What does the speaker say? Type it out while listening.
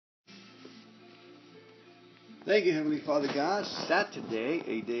Thank you, Heavenly Father God. Saturday,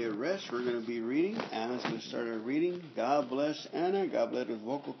 a day of rest. We're going to be reading. Anna's going to start our reading. God bless Anna. God bless her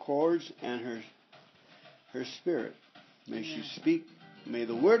vocal cords and her spirit. May she speak. May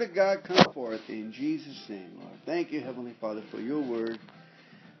the word of God come forth in Jesus' name, Lord. Thank you, Heavenly Father, for your word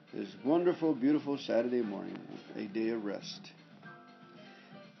this wonderful, beautiful Saturday morning, a day of rest.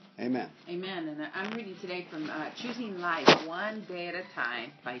 Amen. Amen. And I'm reading today from Choosing Life, One Day at a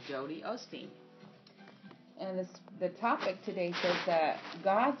Time by Jody Osteen. And the topic today says that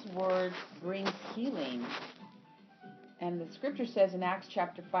God's Word brings healing. And the scripture says in Acts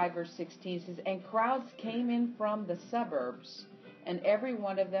chapter 5, verse 16, it says, "And crowds came in from the suburbs, and every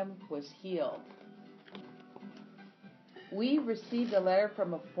one of them was healed." We received a letter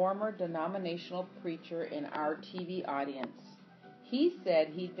from a former denominational preacher in our TV audience. He said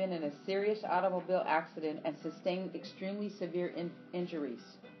he'd been in a serious automobile accident and sustained extremely severe injuries.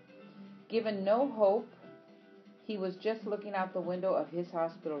 Given no hope, he was just looking out the window of his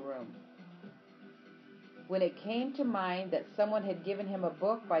hospital room when it came to mind that someone had given him a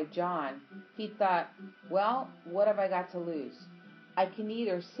book by John. He thought, well, what have I got to lose? I can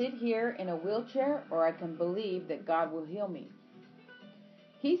either sit here in a wheelchair or I can believe that God will heal me.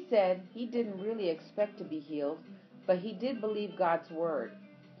 He said he didn't really expect to be healed, but he did believe God's word.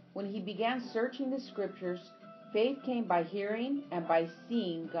 When he began searching the scriptures, faith came by hearing and by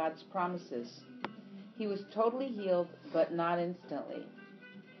seeing God's promises. He was totally healed, but not instantly.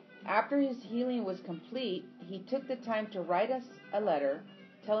 After his healing was complete, he took the time to write us a letter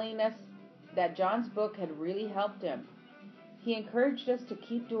telling us that John's book had really helped him. He encouraged us to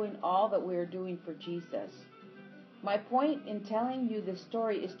keep doing all that we are doing for Jesus. My point in telling you this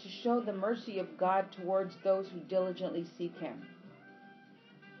story is to show the mercy of God towards those who diligently seek Him.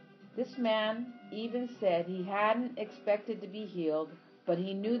 This man even said he hadn't expected to be healed, but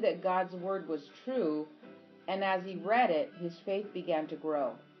he knew that God's word was true, and as he read it, his faith began to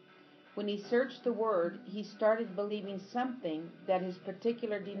grow. When he searched the word, he started believing something that his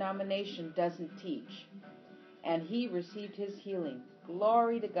particular denomination doesn't teach, and he received his healing.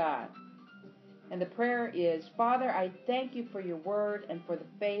 Glory to God. And the prayer is, Father, I thank you for your word and for the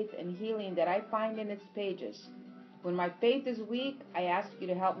faith and healing that I find in its pages. When my faith is weak, I ask you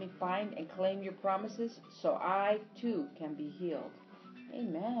to help me find and claim your promises so I, too, can be healed.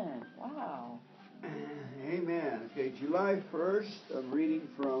 Amen. Wow. Amen. Okay, July 1st, I'm reading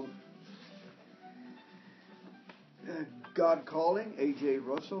from God Calling, A.J.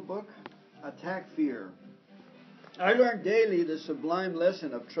 Russell book, Attack Fear. I learn daily the sublime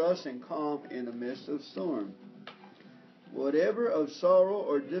lesson of trust and calm in the midst of storm. Whatever of sorrow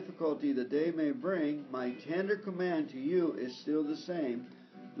or difficulty the day may bring, my tender command to you is still the same.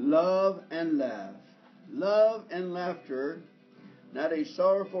 Love and laugh. Love and laughter, not a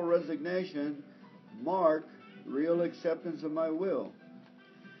sorrowful resignation, mark real acceptance of my will.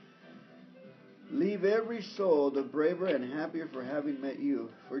 Leave every soul the braver and happier for having met you.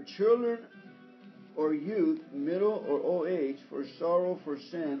 For children or youth, middle or old age, for sorrow, for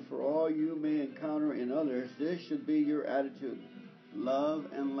sin, for all you may encounter in others, this should be your attitude. Love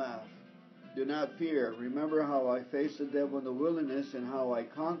and laugh. Do not fear. Remember how I faced the devil in the wilderness and how I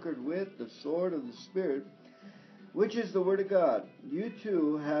conquered with the sword of the Spirit, which is the Word of God. You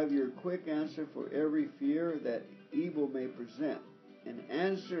too have your quick answer for every fear that evil may present. An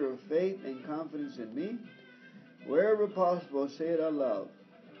answer of faith and confidence in me. Wherever possible, say it out loud.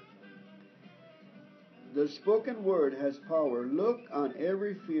 The spoken word has power. Look on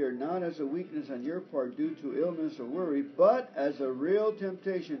every fear not as a weakness on your part due to illness or worry, but as a real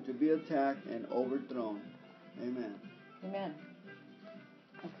temptation to be attacked and overthrown. Amen. Amen.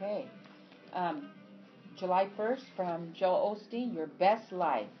 Okay. July 1st from Joel Osteen, Your Best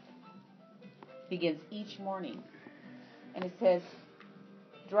Life begins each morning. And it says,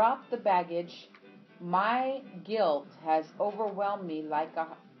 drop the baggage. My guilt has overwhelmed me like a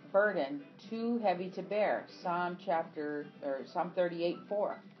burden too heavy to bear. Psalm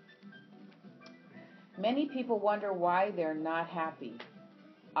 38:4. Many people wonder why they're not happy.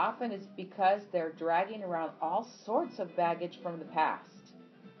 Often it's because they're dragging around all sorts of baggage from the past.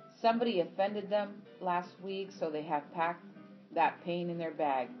 Somebody offended them last week, so they have packed that pain in their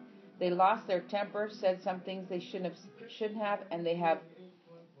bag. They lost their temper, said some things they shouldn't have, and they have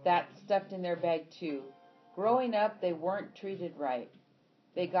that stuffed in their bag too. Growing up, they weren't treated right.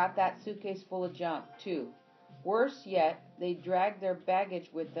 They got that suitcase full of junk, too. Worse yet, they drag their baggage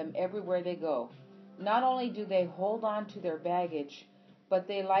with them everywhere they go. Not only do they hold on to their baggage, but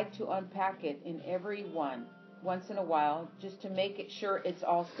they like to unpack it in every one, once in a while, just to make it sure it's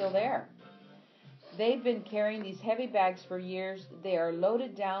all still there. They've been carrying these heavy bags for years. They are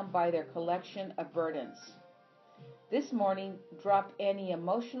loaded down by their collection of burdens. This morning, drop any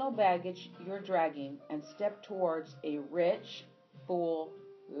emotional baggage you're dragging and step towards a rich, full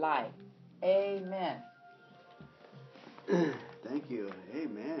life. Amen. Thank you.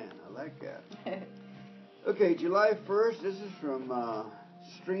 Amen. I like that. Okay, July 1st. This is from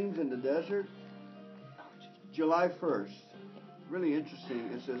Streams in the Desert. July 1st. Really interesting.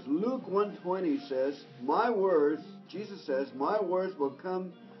 It says, Luke 1:20 says, my words, Jesus says, my words will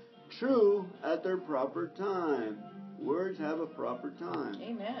come true at their proper time. Words have a proper time.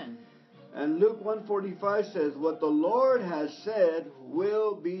 Amen. And Luke 1:45 says, what the Lord has said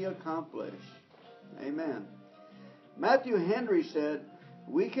will be accomplished. Amen. Matthew Henry said,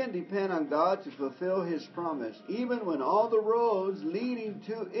 we can depend on God to fulfill His promise, even when all the roads leading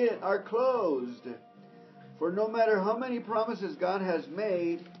to it are closed. For no matter how many promises God has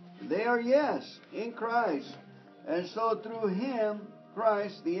made, they are yes in Christ. And so through Him,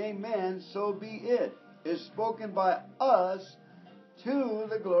 Christ, the Amen, so be it, is spoken by us to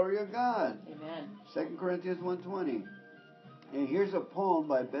the glory of God. Amen. 2 Corinthians 1:20. And here's a poem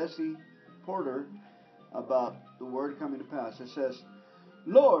by Bessie Porter about the word coming to pass. It says,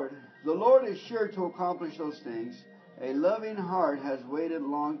 Lord, the Lord is sure to accomplish those things. A loving heart has waited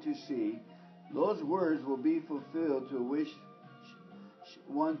long to see. Those words will be fulfilled to which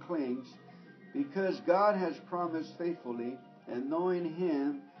one clings, because God has promised faithfully, and knowing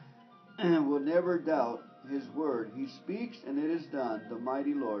Him will never doubt His word. He speaks and it is done, the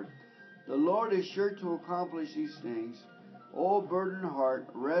mighty Lord. The Lord is sure to accomplish these things. O burdened heart,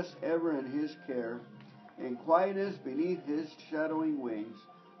 rest ever in His care. In quietness beneath His shadowing wings,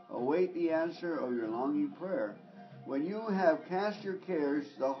 await the answer of your longing prayer. When you have cast your cares,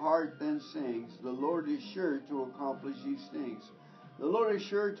 the heart then sings, the Lord is sure to accomplish these things. The Lord is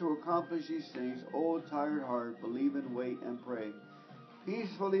sure to accomplish these things. O tired heart, believe and wait and pray.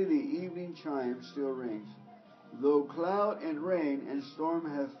 Peacefully the evening chime still rings. Though cloud and rain and storm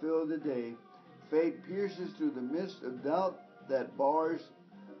have filled the day, faith pierces through the mist of doubt that bars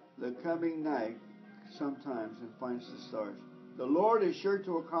the coming night sometimes and finds the stars. The Lord is sure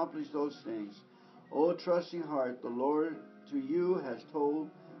to accomplish those things. O trusting heart, the Lord to you has told,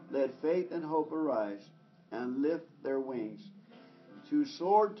 let faith and hope arise and lift their wings. To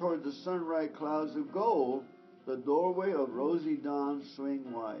soar toward the sunrise clouds of gold, the doorway of rosy dawn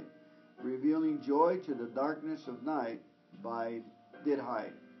swing wide, revealing joy to the darkness of night did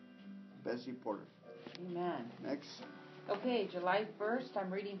hide. Bessie Porter. Amen. Next. Okay, July 1st,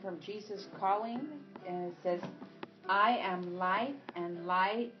 I'm reading from Jesus Calling, and it says, I am light and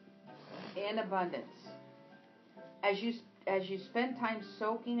light in abundance. As you spend time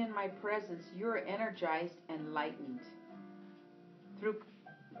soaking in my presence, you are energized and lightened. Through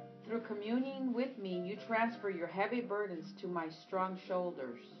communing with me, you transfer your heavy burdens to my strong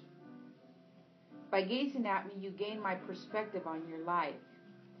shoulders. By gazing at me, you gain my perspective on your life.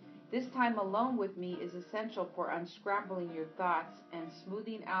 This time alone with me is essential for unscrambling your thoughts and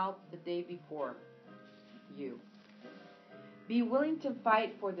smoothing out the day before you. Be willing to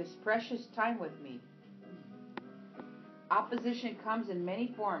fight for this precious time with me. Opposition comes in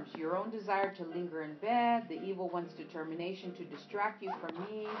many forms. Your own desire to linger in bed, the evil one's determination to distract you from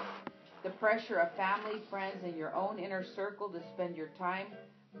me, the pressure of family, friends, and your own inner circle to spend your time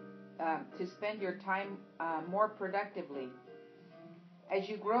more productively. As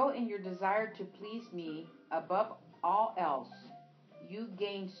you grow in your desire to please me above all else, you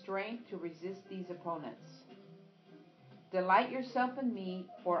gain strength to resist these opponents. Delight yourself in me,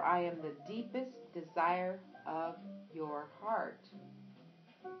 for I am the deepest desire of your heart.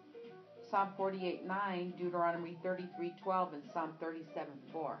 Psalm 48:9, Deuteronomy 33:12, and Psalm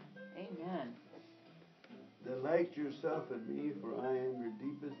 37:4. Amen. Delight yourself in me, for I am your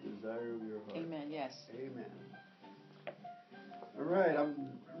deepest desire of your heart. Amen, yes. Amen. All right, I'm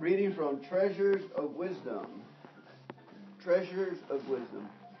reading from Treasures of Wisdom. Treasures of Wisdom.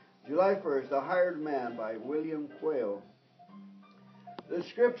 July 1st, The Hired Man by William Quayle. The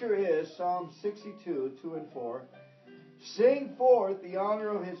scripture is Psalm 62, 2 and 4. Sing forth the honor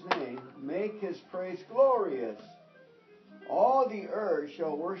of His name, make His praise glorious. All the earth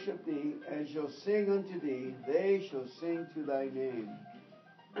shall worship Thee, and shall sing unto Thee. They shall sing to Thy name.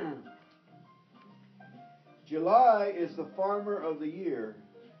 July is the farmer of the year.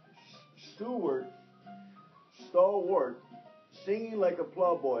 Stalwart, singing like a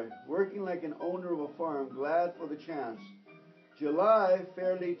plowboy, working like an owner of a farm, glad for the chance. July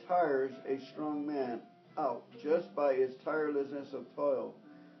fairly tires a strong man out just by its tirelessness of toil.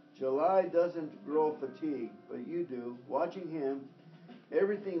 July doesn't grow fatigue, but you do. Watching him,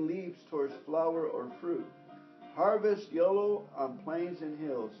 everything leaps towards flower or fruit. Harvest yellow on plains and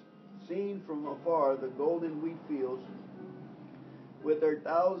hills. seen from afar the golden wheat fields with their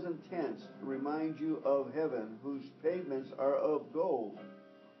 1,000 tents remind you of heaven, whose pavements are of gold,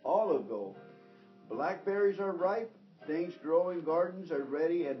 all of gold. Blackberries are ripe, things grow in gardens are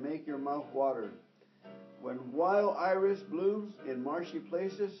ready and make your mouth water. When wild iris blooms in marshy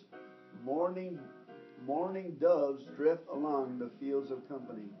places, morning doves drift along the fields of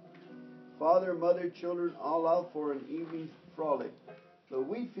company. Father, mother, children all out for an evening frolic. The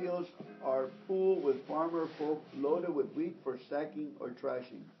wheat fields are full with farmer folk loaded with wheat for stacking or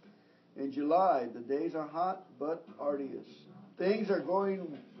trashing. In July, the days are hot but arduous. Things are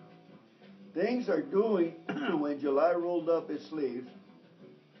doing when July rolled up its sleeves,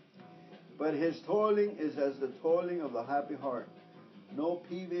 but his toiling is as the toiling of the happy heart. No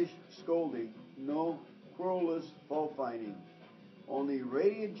peevish scolding, no querulous fault-finding, only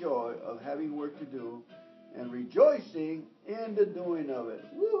radiant joy of having work to do and rejoicing in the doing of it.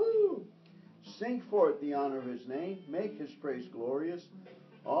 Woohoo! Sing forth the honor of his name, make his praise glorious.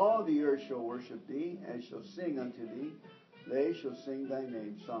 All the earth shall worship thee, and shall sing unto thee. They shall sing thy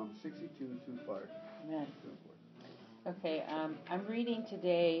name. Psalm 62, 2-5. Amen. Okay, I'm reading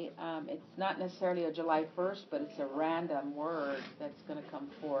today. It's not necessarily a July 1st, but it's a random word that's going to come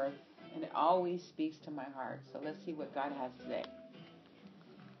forth, and it always speaks to my heart. So let's see what God has today.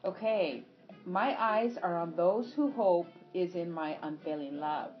 Okay, my eyes are on those who hope is in my unfailing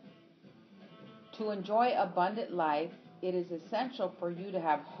love. To enjoy abundant life, it is essential for you to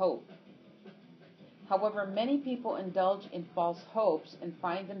have hope. However, many people indulge in false hopes and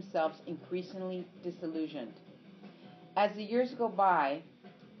find themselves increasingly disillusioned as the years go by.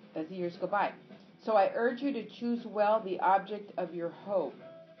 So I urge you to choose well the object of your hope.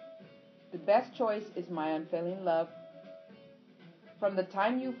 The best choice is my unfailing love. From the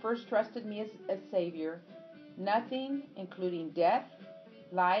time you first trusted me as a Savior, nothing, including death,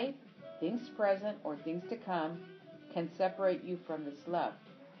 life, things present, or things to come, can separate you from this love.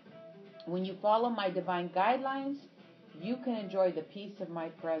 When you follow my divine guidelines, you can enjoy the peace of my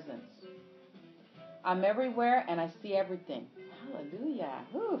presence. I'm everywhere and I see everything. Hallelujah.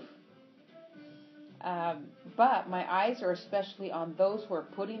 Oof. But my eyes are especially on those who are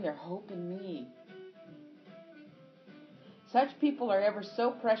putting their hope in me. Such people are ever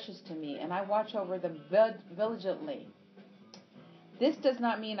so precious to me, and I watch over them diligently. This does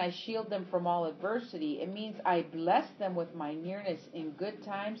not mean I shield them from all adversity. It means I bless them with my nearness in good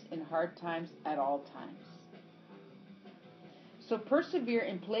times, in hard times, at all times. So persevere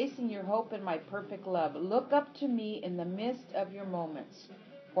in placing your hope in my perfect love. Look up to me in the midst of your moments,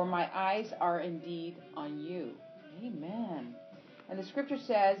 for my eyes are indeed on you. Amen. And the scripture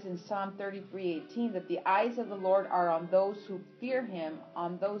says in Psalm 33:18 that the eyes of the Lord are on those who fear him,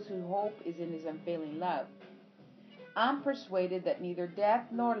 on those whose hope is in his unfailing love. I'm persuaded that neither death,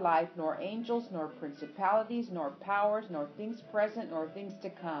 nor life, nor angels, nor principalities, nor powers, nor things present, nor things to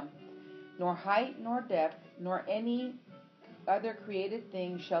come, nor height, nor depth, nor any other created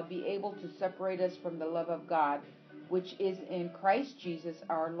thing shall be able to separate us from the love of God, which is in Christ Jesus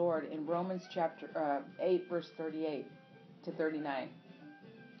our Lord, in Romans chapter 8, verse 38 to 39.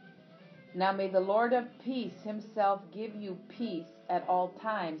 Now may the Lord of peace himself give you peace at all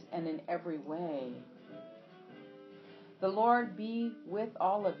times and in every way. The Lord be with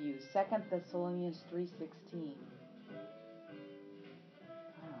all of you. 2 Thessalonians 3:16.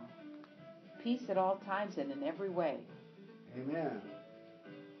 Wow. Peace at all times and in every way. Amen.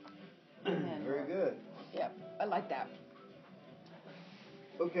 Amen. Very good. Yep, I like that.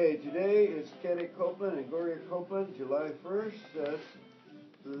 Okay, today is Kenneth Copeland and Gloria Copeland, July 1st. Says,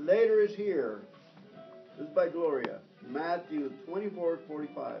 later is here. This is by Gloria. Matthew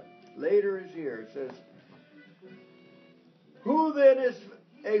 24:45. Later is here. It says, who then is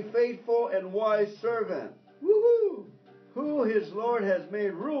a faithful and wise servant? Woohoo! Who his Lord has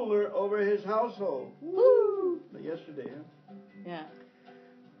made ruler over his household. Woo! Yesterday, huh? Yeah.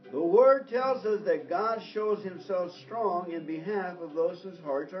 The word tells us that God shows himself strong in behalf of those whose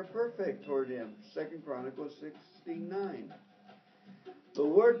hearts are perfect toward him. 2 Chronicles 16:9. The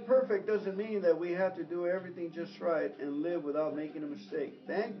word perfect doesn't mean that we have to do everything just right and live without making a mistake.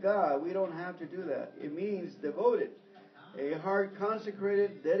 Thank God we don't have to do that. It means devoted. A heart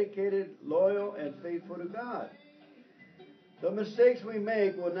consecrated, dedicated, loyal, and faithful to God. The mistakes we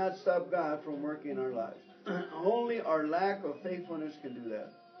make will not stop God from working in our lives. Only our lack of faithfulness can do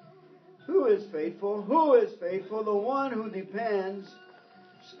that. Who is faithful? Who is faithful? The one who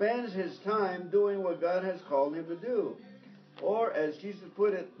spends his time doing what God has called him to do. Or, as Jesus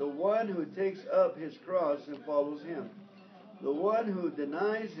put it, the one who takes up his cross and follows him. The one who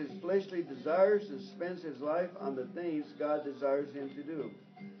denies his fleshly desires and spends his life on the things God desires him to do.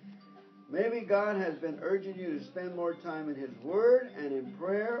 Maybe God has been urging you to spend more time in His Word and in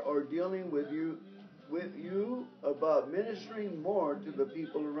prayer, or dealing with you about ministering more to the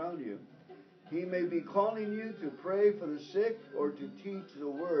people around you. He may be calling you to pray for the sick or to teach the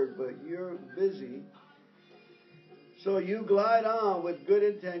Word, but you're busy. So you glide on with good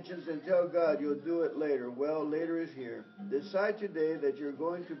intentions and tell God you'll do it later. Well, later is here. Decide today that you're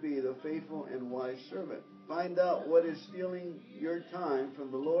going to be the faithful and wise servant. Find out what is stealing your time from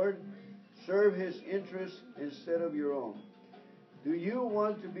the Lord. Serve His interests instead of your own. Do you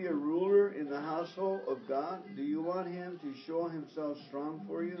want to be a ruler in the household of God? Do you want Him to show Himself strong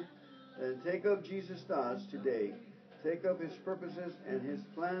for you? Then take up Jesus' thoughts today. Take up His purposes and His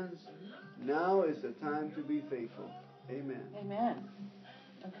plans. Now is the time to be faithful. Amen. Amen.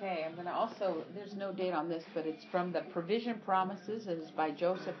 Okay, I'm going to also, there's no date on this, but it's from the Provision Promises. It is by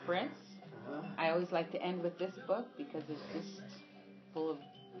Joseph Prince. I always like to end with this book because it's just full of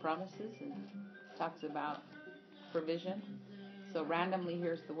promises and talks about provision. So randomly,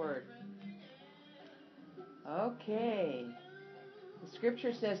 here's the word. Okay. The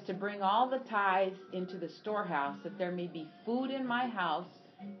scripture says to bring all the tithes into the storehouse, that there may be food in my house,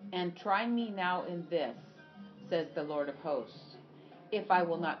 and try me now in this, says the Lord of hosts. If I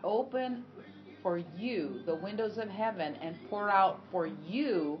will not open for you the windows of heaven and pour out for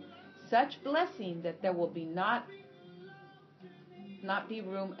you such blessing that there will be not be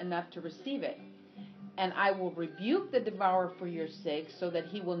room enough to receive it. And I will rebuke the devourer for your sake, so that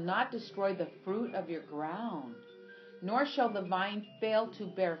he will not destroy the fruit of your ground. Nor shall the vine fail to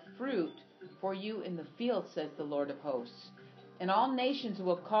bear fruit for you in the field, says the Lord of hosts. And all nations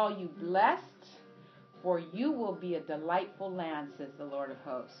will call you blessed, for you will be a delightful land, says the Lord of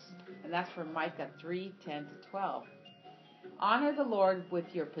hosts. And that's from Micah 3:10-12. Honor the Lord with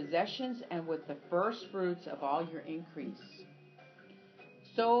your possessions and with the first fruits of all your increase.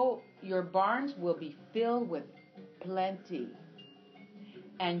 So your barns will be filled with plenty,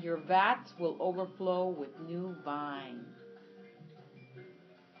 and your vats will overflow with new wine.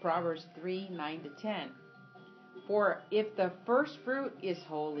 Proverbs 3:9-10. For if the first fruit is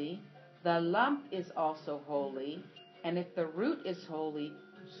holy, the lump is also holy, and if the root is holy,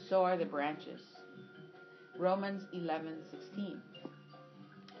 so are the branches. Romans 11:16.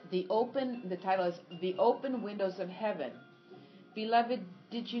 The title is The Open Windows of Heaven. Beloved,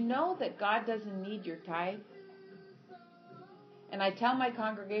 did you know that God doesn't need your tithe? And I tell my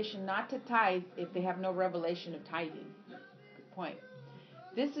congregation not to tithe if they have no revelation of tithing. Good point.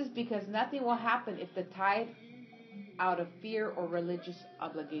 This is because nothing will happen if the tithe out of fear or religious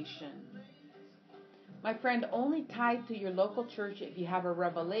obligation. My friend, only tithe to your local church if you have a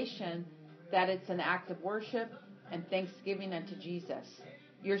revelation that it's an act of worship and thanksgiving unto Jesus.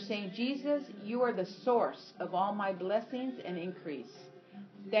 You're saying, Jesus, you are the source of all my blessings and increase.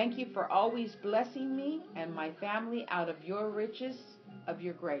 Thank you for always blessing me and my family out of your riches of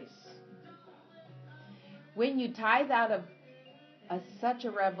your grace. When you tithe out of such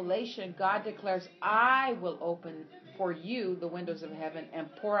a revelation, God declares, I will open for you the windows of heaven and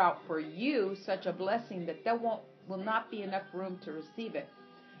pour out for you such a blessing that there will not be enough room to receive it.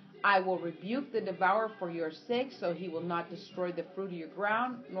 I will rebuke the devourer for your sake, so he will not destroy the fruit of your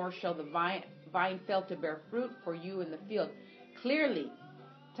ground, nor shall the vine fail to bear fruit for you in the field. Clearly,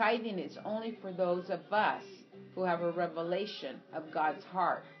 tithing is only for those of us who have a revelation of God's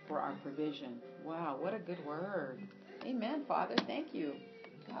heart for our provision. Wow, what a good word. Amen, Father. Thank you.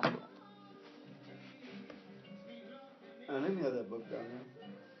 God. Let me have that book down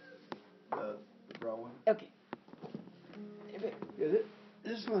there. The brown one. Okay. Yeah,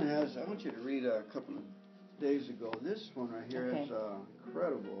 this one has, I want you to read a couple of days ago. This one right here has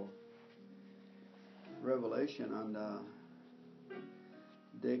incredible revelation on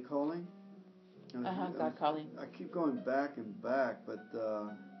day calling. God calling. I keep going back and back, but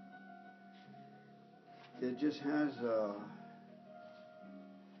it just has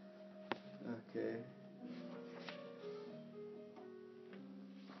okay.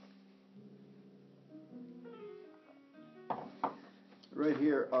 Right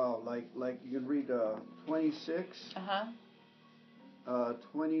here, like you can read 26,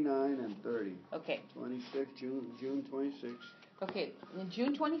 29, and 30. Okay. 26, June 26. Okay,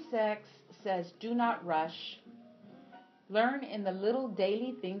 June 26 says, do not rush. Learn in the little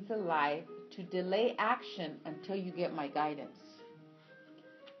daily things of life to delay action until you get my guidance.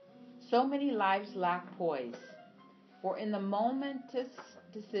 So many lives lack poise, for in the momentous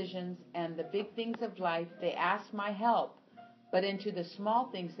decisions and the big things of life, they ask my help, but into the small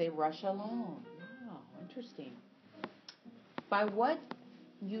things they rush alone. Wow, interesting. By what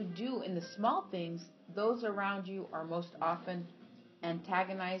you do in the small things, those around you are most often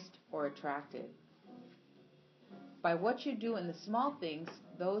antagonized, or attracted. By what you do in the small things,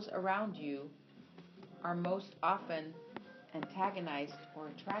 those around you are most often antagonized or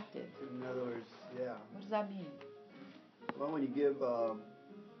attracted. In other words, yeah. What does that mean? Well, when you give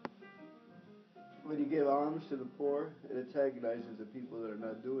alms to the poor, it antagonizes the people that are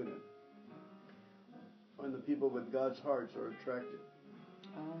not doing it. And the people with God's hearts are attracted.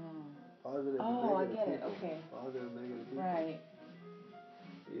 Oh. Positive and Oh, I negative get it. people. Okay. Positive and negative people. Right.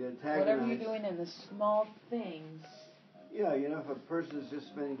 You antagonize. Whatever you're doing in the small things. Yeah, you know, if a person is just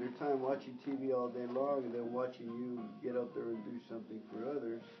spending their time watching TV all day long and then watching you get up there and do something for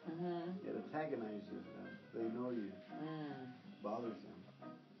others, it antagonizes them. They know you. Bothers them.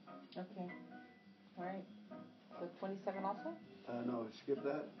 Okay. All right. So 27 also? No, skip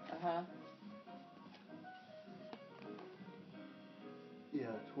that. Yeah,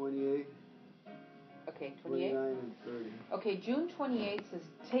 28. Okay, 28. 29 and 30. Okay, June 28 says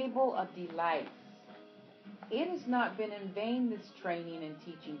Table of Delights. It has not been in vain, this training and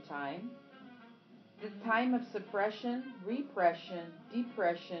teaching time. The time of suppression, repression,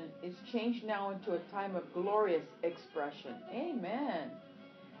 depression is changed now into a time of glorious expression. Amen.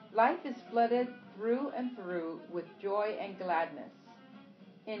 Life is flooded through and through with joy and gladness.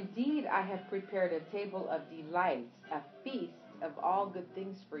 Indeed, I have prepared a table of delights, a feast of all good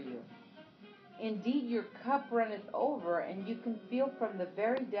things for you. Indeed, your cup runneth over, and you can feel from the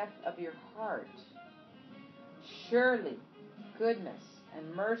very depth of your heart. Surely, goodness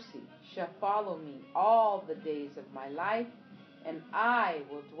and mercy shall follow me all the days of my life, and I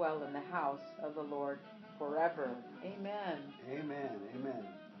will dwell in the house of the Lord forever. Amen. Amen. Amen.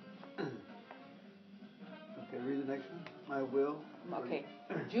 Okay, read the next one. My will. Okay.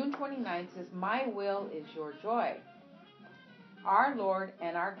 June 29th says, My will is your joy. Our Lord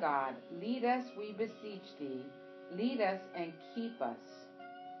and our God, lead us, we beseech thee. Lead us and keep us.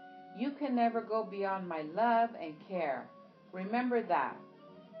 You can never go beyond my love and care. Remember that.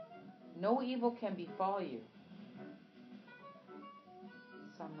 No evil can befall you.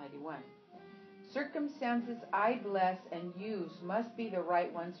 Psalm 91. Circumstances I bless and use must be the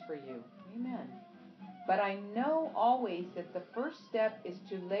right ones for you. Amen. But I know always that the first step is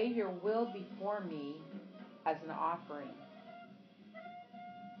to lay your will before me as an offering.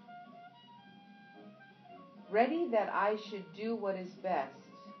 Ready that I should do what is best.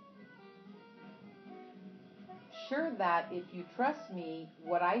 Sure that if you trust me,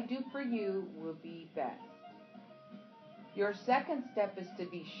 what I do for you will be best. Your second step is to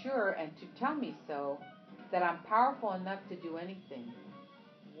be sure and to tell me so, that I'm powerful enough to do anything.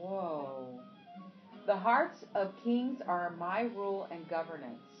 Whoa. The hearts of kings are my rule and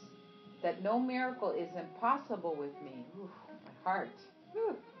governance, that no miracle is impossible with me. Ooh, my heart.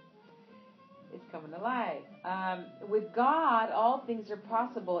 Ooh. It's coming alive. With God, all things are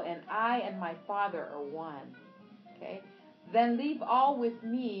possible, and I and my Father are one. Okay? Then leave all with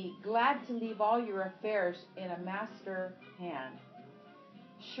me, glad to leave all your affairs in a master hand,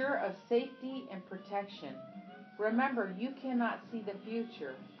 sure of safety and protection. Remember, you cannot see the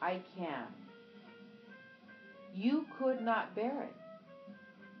future. I can. You could not bear it.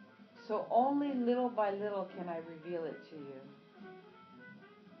 So only little by little can I reveal it to you.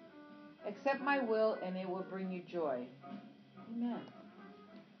 Accept my will, and it will bring you joy. Amen.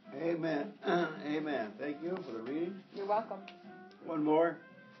 Amen. Amen. Thank you for the reading. You're welcome. One more.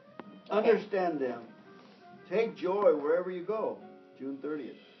 Okay. Understand them. Take joy wherever you go. June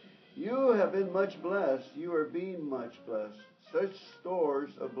 30th. You have been much blessed. You are being much blessed. Such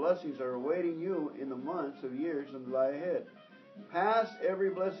stores of blessings are awaiting you in the months of years that lie ahead. Pass every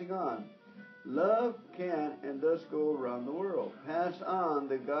blessing on. Love can and does go around the world. Pass on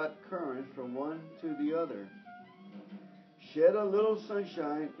the God currents from one to the other. Shed a little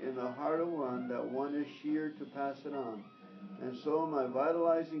sunshine in the heart of one that one is sheer to pass it on. And so my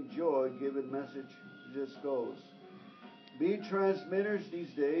vitalizing joy given message just goes. Be transmitters these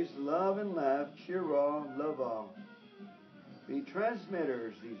days. Love and laugh. Cheer all. Love all. Be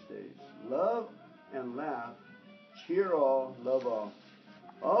transmitters these days. Love and laugh. Cheer all. Love all.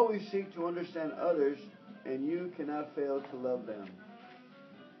 Always seek to understand others, and you cannot fail to love them.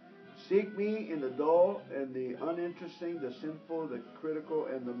 Seek me in the dull and the uninteresting, the sinful, the critical,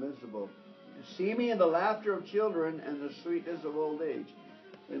 and the miserable. See me in the laughter of children and the sweetness of old age,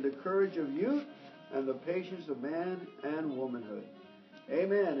 in the courage of youth and the patience of man and womanhood.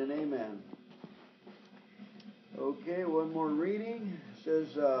 Amen and amen. Okay, one more reading. It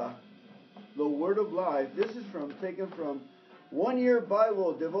says, the Word of Life. This is taken from 1 Year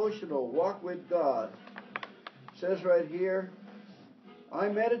Bible Devotional, Walk with God. It says right here, I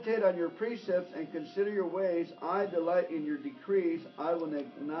meditate on your precepts and consider your ways. I delight in your decrees. I will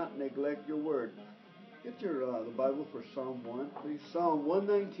not neglect your word. Get your the Bible for Psalm 1, please. Psalm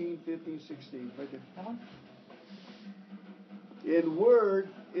 119, 15, 16. Right there. That one? In word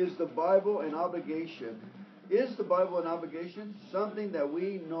is the Bible an obligation. Is the Bible an obligation? Something that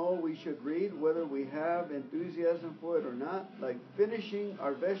we know we should read, whether we have enthusiasm for it or not, like finishing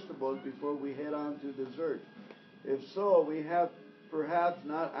our vegetables before we head on to dessert. If so, we have perhaps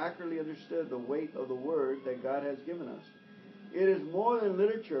not accurately understood the weight of the word that God has given us. It is more than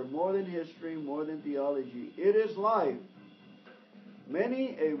literature, more than history, more than theology. It is life.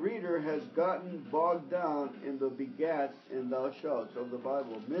 Many a reader has gotten bogged down in the begats and thou shalts of the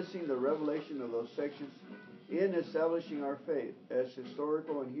Bible, missing the revelation of those sections in establishing our faith as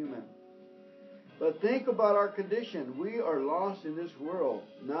historical and human. But think about our condition. We are lost in this world,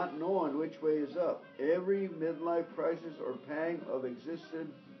 not knowing which way is up. Every midlife crisis or pang of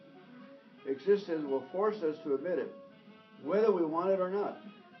existence will force us to admit it, whether we want it or not.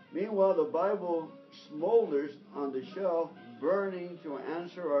 Meanwhile, the Bible smolders on the shelf, burning to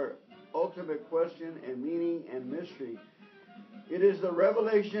answer our ultimate question and meaning and mystery. It is the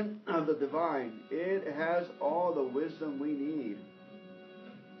revelation of the divine. It has all the wisdom we need.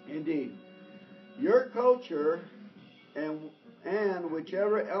 Indeed, your culture and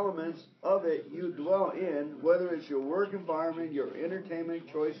whichever elements of it you dwell in, whether it's your work environment, your entertainment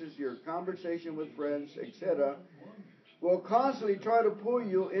choices, your conversation with friends, etc., will constantly try to pull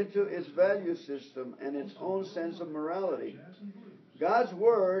you into its value system and its own sense of morality. God's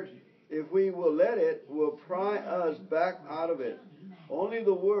Word, if we will let it, will pry us back out of it. Only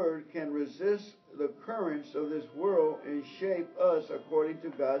the Word can resist the currents of this world and shape us according to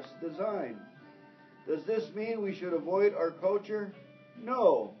God's design. Does this mean we should avoid our culture?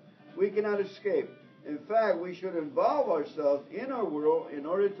 No, we cannot escape. In fact, we should involve ourselves in our world in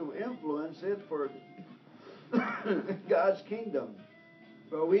order to influence it for God's kingdom,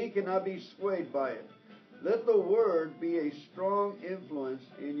 but we cannot be swayed by it. Let the Word be a strong influence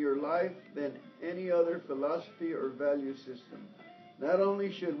in your life than any other philosophy or value system. Not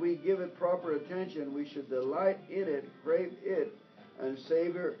only should we give it proper attention, we should delight in it, crave it, and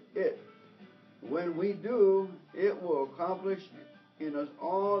savor it. When we do, it will accomplish in us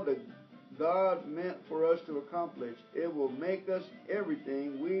all that God meant for us to accomplish. It will make us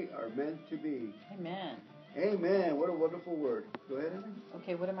everything we are meant to be. Amen. Amen. What a wonderful word. Go ahead, Henry.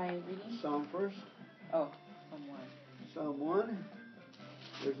 Okay, what am I reading? Psalm first. Oh, Psalm 1. Psalm 1.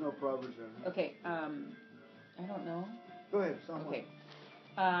 There's no Proverbs there. Okay, I don't know. Go ahead, Psalm 1. Okay.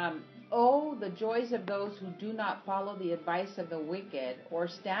 Oh, the joys of those who do not follow the advice of the wicked, or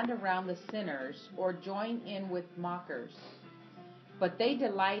stand around the sinners, or join in with mockers. But they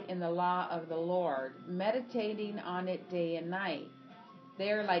delight in the law of the Lord, meditating on it day and night.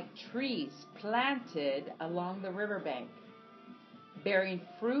 They are like trees planted along the riverbank, bearing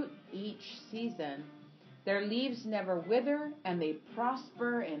fruit each season. Their leaves never wither, and they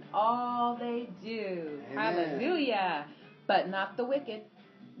prosper in all they do. Amen. Hallelujah! But not the wicked.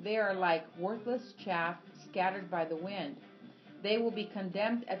 They are like worthless chaff scattered by the wind. They will be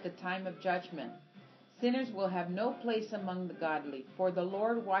condemned at the time of judgment. Sinners will have no place among the godly, for the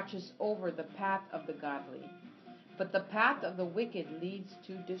Lord watches over the path of the godly. But the path of the wicked leads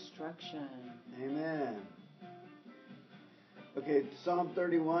to destruction. Amen. Okay, Psalm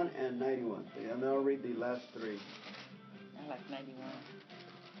 31 and 91. And I'll read the last three. I like 91.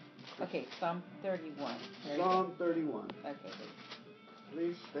 Okay, Psalm 31. Psalm 31. Okay,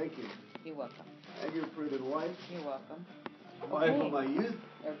 Please, thank you. you're welcome. And your prudent wife. You're welcome. Wife Okay. of my youth.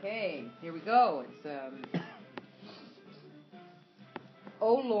 Okay, here we go. It's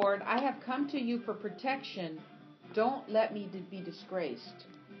Oh Lord, I have come to you for protection. Don't let me be disgraced.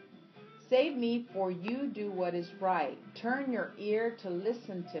 Save me, for you do what is right. Turn your ear to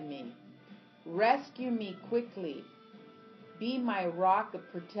listen to me. Rescue me quickly. Be my rock of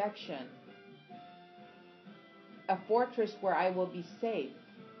protection, a fortress where I will be safe.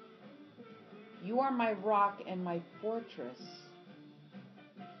 You are my rock and my fortress.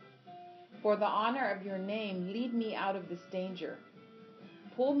 For the honor of your name, lead me out of this danger.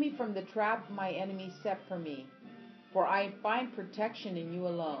 Pull me from the trap my enemies set for me, for I find protection in you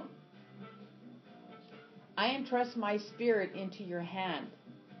alone. I entrust my spirit into your hand.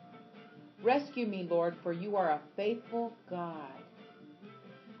 Rescue me, Lord, for you are a faithful God.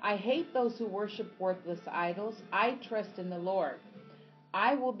 I hate those who worship worthless idols. I trust in the Lord.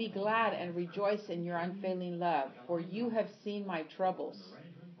 I will be glad and rejoice in your unfailing love, for you have seen my troubles,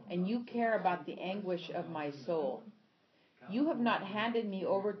 and you care about the anguish of my soul. You have not handed me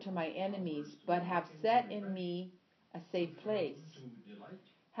over to my enemies, but have set in me a safe place.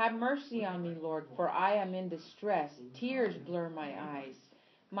 Have mercy on me, Lord, for I am in distress. Tears blur my eyes.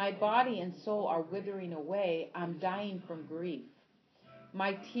 My body and soul are withering away. I'm dying from grief.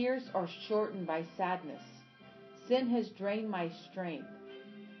 My tears are shortened by sadness. Sin has drained my strength.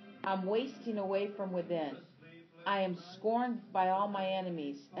 I'm wasting away from within. I am scorned by all my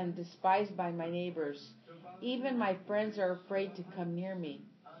enemies and despised by my neighbors. Even my friends are afraid to come near me.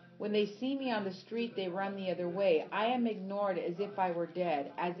 When they see me on the street, they run the other way. I am ignored as if I were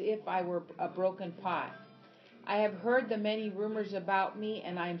dead, as if I were a broken pot. I have heard the many rumors about me,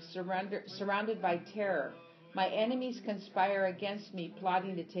 and I am surrounded by terror. My enemies conspire against me,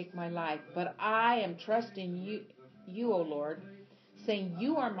 plotting to take my life. But I am trusting you, O Lord, saying,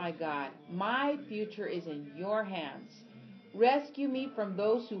 you are my God. My future is in your hands. Rescue me from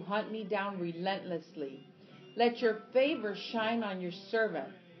those who hunt me down relentlessly. Let your favor shine on your servant.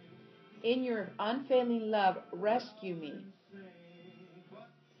 In your unfailing love, rescue me.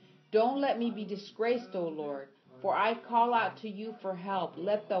 Don't let me be disgraced, O Lord, for I call out to you for help.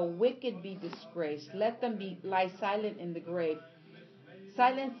 Let the wicked be disgraced. Let them lie silent in the grave.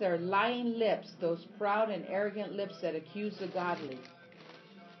 Silence their lying lips, those proud and arrogant lips that accuse the godly.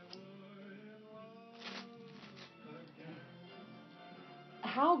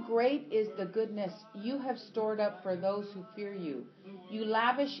 How great is the goodness you have stored up for those who fear you. You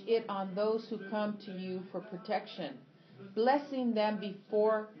lavish it on those who come to you for protection, blessing them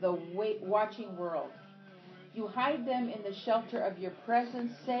before the watching world. You hide them in the shelter of your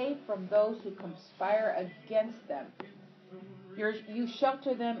presence, safe from those who conspire against them. You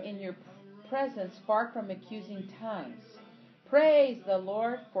shelter them in your presence, far from accusing tongues. Praise the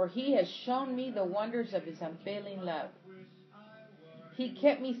Lord, for he has shown me the wonders of his unfailing love. He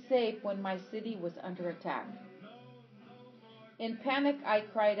kept me safe when my city was under attack. In panic, I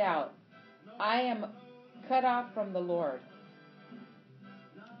cried out, I am cut off from the Lord.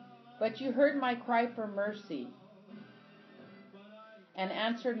 But you heard my cry for mercy and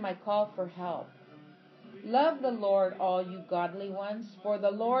answered my call for help. Love the Lord, all you godly ones, for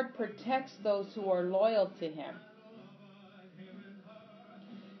the Lord protects those who are loyal to him.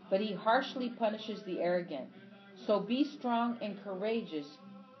 But he harshly punishes the arrogant. So be strong and courageous,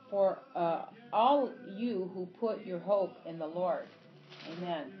 for all you who put your hope in the Lord.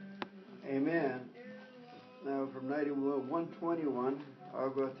 Amen. Amen. Now from 121, I'll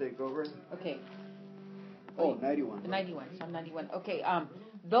go take over. Okay. Oh, 91. 91. Psalm 91. Okay.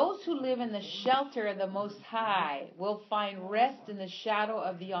 Those who live in the shelter of the Most High will find rest in the shadow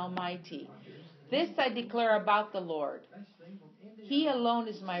of the Almighty. This I declare about the Lord. He alone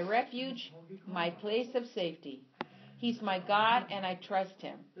is my refuge, my place of safety. He's my God, and I trust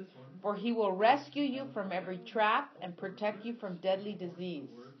him. For he will rescue you from every trap and protect you from deadly disease.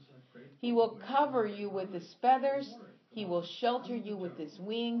 He will cover you with his feathers. He will shelter you with his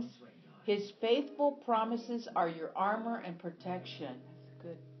wings. His faithful promises are your armor and protection.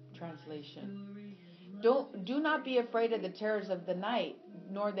 Good translation. Do not be afraid of the terrors of the night,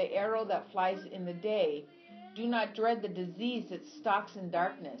 nor the arrow that flies in the day. Do not dread the disease that stalks in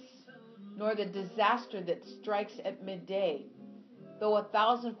darkness, nor the disaster that strikes at midday. Though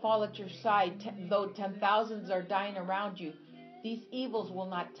 1,000 fall at your side, though 10,000s are dying around you, these evils will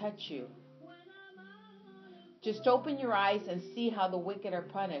not touch you. Just open your eyes and see how the wicked are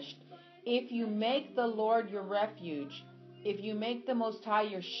punished. If you make the Lord your refuge, if you make the Most High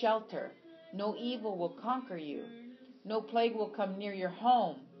your shelter, no evil will conquer you. No plague will come near your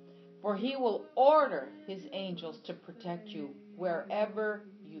home, for he will order his angels to protect you wherever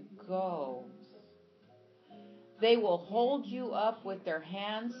you go. They will hold you up with their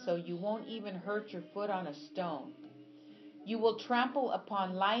hands so you won't even hurt your foot on a stone. You will trample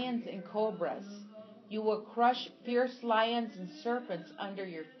upon lions and cobras. You will crush fierce lions and serpents under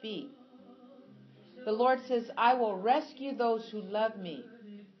your feet. The Lord says, I will rescue those who love me.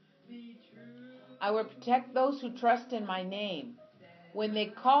 I will protect those who trust in my name. When they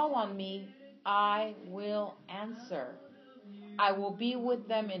call on me, I will answer. I will be with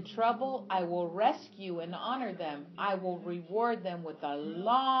them in trouble. I will rescue and honor them. I will reward them with a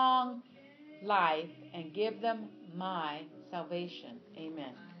long life and give them my salvation.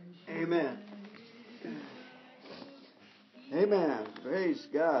 Amen. Amen. Amen. Praise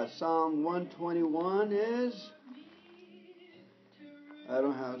God. Psalm 121 is... I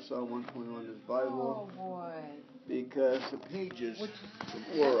don't have Psalm 121 in this Bible. Oh, boy. Because the pages were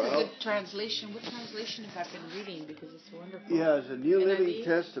That's a out. good translation. What translation have I been reading? Because it's wonderful. Yeah, it's a New NIV? Living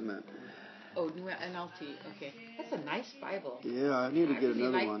Testament. Oh, New NLT. Okay. That's a nice Bible. Yeah, I need to get really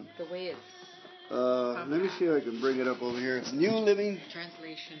another like one. The way it's Let me see if I can bring it up over here. New Living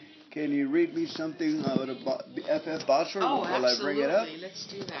translation. Can you read me something out of F.F. Bosworth while I bring it up? Absolutely. Let's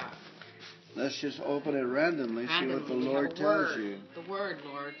do that. Let's just open it randomly, see what the Lord tells you. The Word,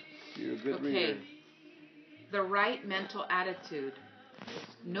 Lord. You're a good reader. The right mental attitude.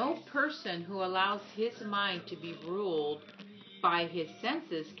 No person who allows his mind to be ruled by his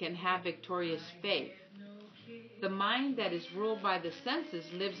senses can have victorious faith. The mind that is ruled by the senses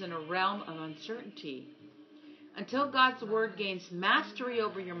lives in a realm of uncertainty. Until God's Word gains mastery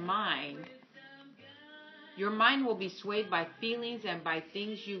over your mind will be swayed by feelings and by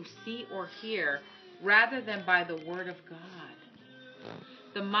things you see or hear, rather than by the Word of God.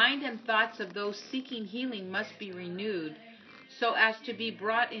 The mind and thoughts of those seeking healing must be renewed so as to be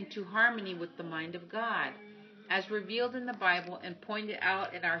brought into harmony with the mind of God, as revealed in the Bible and pointed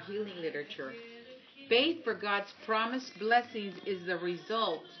out in our healing literature. Faith for God's promised blessings is the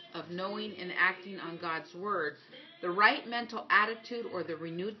result of knowing and acting on God's Word. The right mental attitude, or the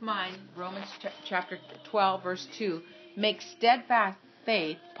renewed mind, Romans chapter 12, verse 2, makes steadfast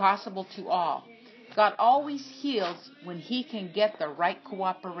faith possible to all. God always heals when He can get the right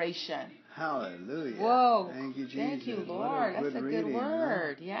cooperation. Hallelujah. Whoa. Thank you, Jesus. Thank you, Lord. That's a good reading,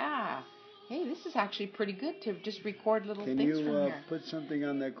 word. Huh? Yeah. Hey, this is actually pretty good to just record little things from here. Can you put something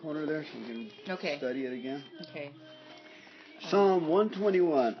on that corner there so we can study it again? Okay. Psalm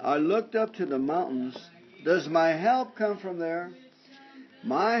 121. I looked up to the mountains. Does my help come from there?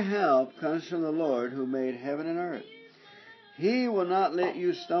 My help comes from the Lord who made heaven and earth. He will not let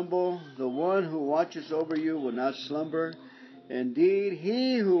you stumble. The one who watches over you will not slumber. Indeed,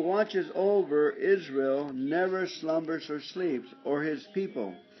 He who watches over Israel never slumbers or sleeps, or His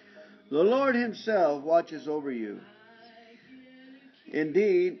people. The Lord Himself watches over you.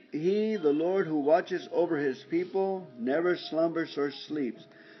 Indeed, He, the Lord who watches over His people, never slumbers or sleeps.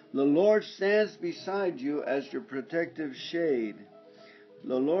 The Lord stands beside you as your protective shade.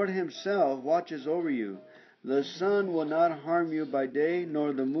 The Lord Himself watches over you. The sun will not harm you by day,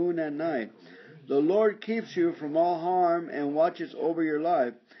 nor the moon at night. The Lord keeps you from all harm and watches over your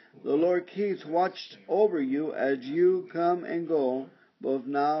life. The Lord keeps watch over you as you come and go, both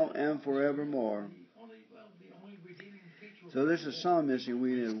now and forevermore. So there's a psalm missing.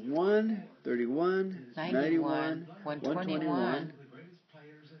 We did 1, 31, 91, 121,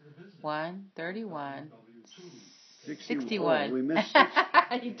 1, 31, 61. Oh, we missed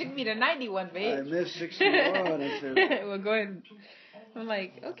 60. You took me to 91, babe. I missed 61. I said, well, go ahead. I'm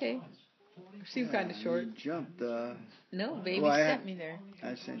like, okay. Seemed kind of short. You jumped. No, baby sent me there.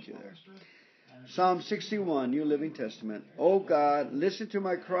 I sent you there. Psalm 61, New Living Testament. O God, listen to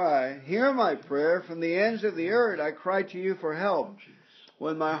my cry. Hear my prayer. From the ends of the earth I cry to you for help.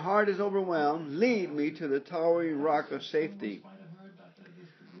 When my heart is overwhelmed, lead me to the towering rock of safety.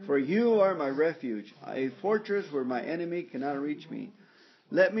 For you are my refuge, a fortress where my enemy cannot reach me.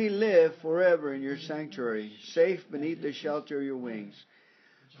 Let me live forever in your sanctuary, safe beneath the shelter of your wings.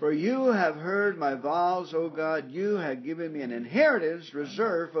 For you have heard my vows, O God. You have given me an inheritance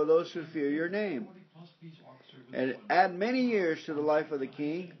reserved for those who fear your name. And add many years to the life of the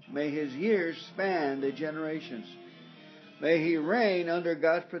king. May his years span the generations. May he reign under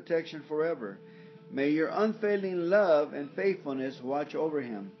God's protection forever. May your unfailing love and faithfulness watch over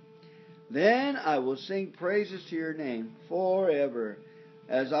him. Then I will sing praises to your name forever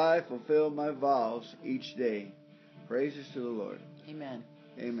as I fulfill my vows each day. Praises to the Lord. Amen.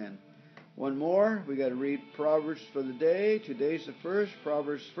 Amen. One more. We got to read Proverbs for the day. Today's the first.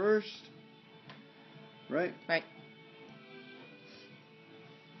 Proverbs first. Right? Right.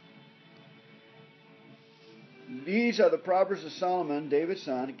 These are the Proverbs of Solomon, David's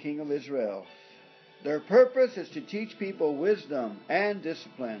son, king of Israel. Their purpose is to teach people wisdom and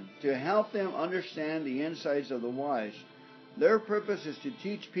discipline, to help them understand the insights of the wise. Their purpose is to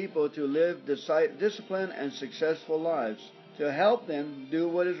teach people to live disciplined and successful lives, to help them do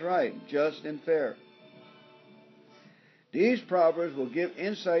what is right, just, and fair. These proverbs will give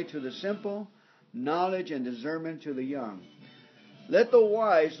insight to the simple, knowledge and discernment to the young. Let the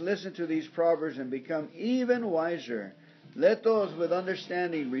wise listen to these proverbs and become even wiser. Let those with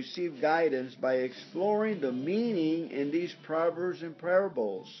understanding receive guidance by exploring the meaning in these proverbs and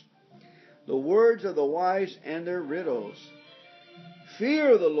parables, the words of the wise and their riddles.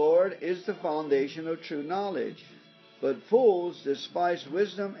 Fear of the Lord is the foundation of true knowledge, but fools despise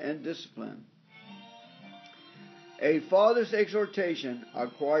wisdom and discipline. A father's exhortation,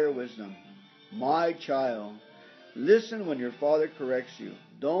 acquire wisdom. My child, listen when your father corrects you.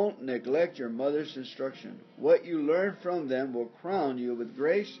 Don't neglect your mother's instruction. What you learn from them will crown you with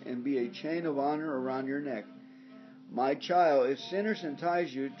grace and be a chain of honor around your neck. My child, if sinners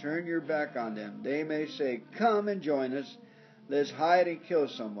entice you, turn your back on them. They may say, come and join us, Let's hide and kill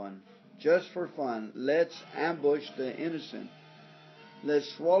someone. Just for fun, let's ambush the innocent.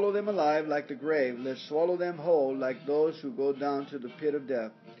 Let's swallow them alive like the grave. Let's swallow them whole like those who go down to the pit of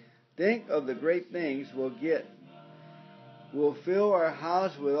death. Think of the great things we'll get. We'll fill our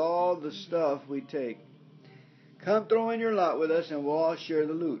house with all the stuff we take. Come throw in your lot with us and we'll all share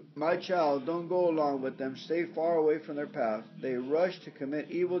the loot. My child, don't go along with them. Stay far away from their path. They rush to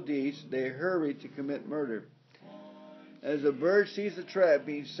commit evil deeds. They hurry to commit murder. As a bird sees a trap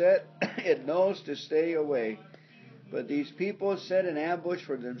being set, it knows to stay away. But these people set an ambush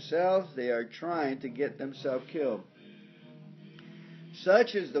for themselves. They are trying to get themselves killed.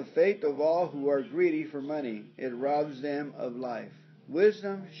 Such is the fate of all who are greedy for money. It robs them of life.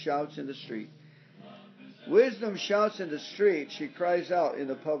 Wisdom shouts in the street. Wisdom shouts in the street. She cries out in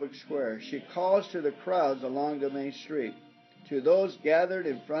the public square. She calls to the crowds along the main street, to those gathered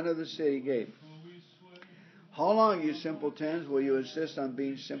in front of the city gate. How long, you simpletons, will you insist on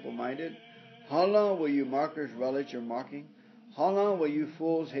being simple-minded? How long will you mockers relish your mocking? How long will you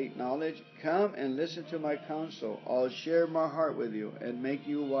fools hate knowledge? Come and listen to my counsel. I'll share my heart with you and make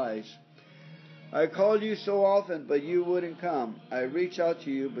you wise. I called you so often, but you wouldn't come. I reached out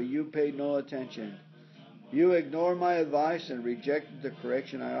to you, but you paid no attention. You ignored my advice and rejected the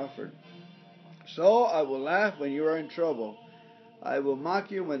correction I offered. So I will laugh when you are in trouble. I will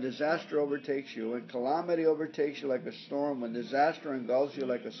mock you when disaster overtakes you, when calamity overtakes you like a storm, when disaster engulfs you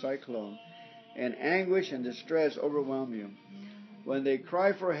like a cyclone, and anguish and distress overwhelm you. When they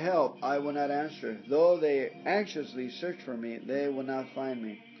cry for help, I will not answer. Though they anxiously search for me, they will not find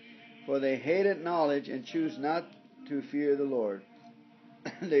me. For they hated knowledge and choose not to fear the Lord.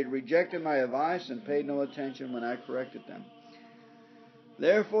 They rejected my advice and paid no attention when I corrected them.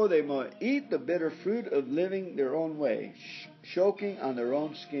 Therefore they must eat the bitter fruit of living their own way, choking on their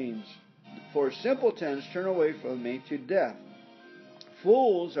own schemes. For simpletons turn away from me to death.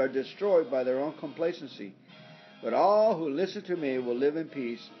 Fools are destroyed by their own complacency. But all who listen to me will live in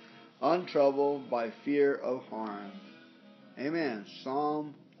peace, untroubled by fear of harm. Amen.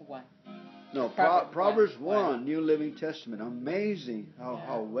 Psalm 1. No, Proverbs 1, New Living Testament. Amazing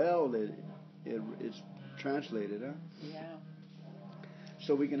how well it's translated, huh? Yeah.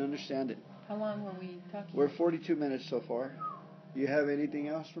 So we can understand it. How long were we talking? We're 42 minutes so far. You have anything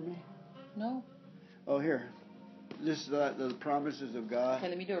else for me? No. Oh, here. This is the promises of God. Okay,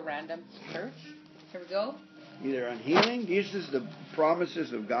 let me do a random search. Here we go. Either on healing. This is the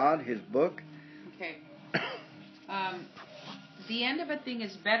promises of God, His book. Okay. The end of a thing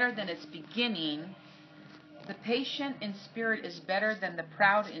is better than its beginning. The patient in spirit is better than the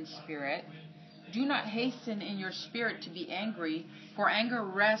proud in spirit. Do not hasten in your spirit to be angry, for anger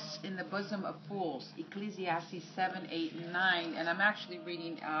rests in the bosom of fools. Ecclesiastes 7, 8, and 9. And I'm actually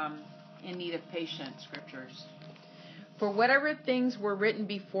reading in need of patient scriptures. For whatever things were written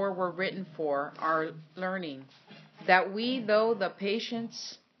before were written for our learning, that we through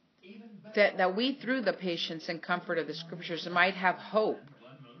the patience and comfort of the scriptures might have hope.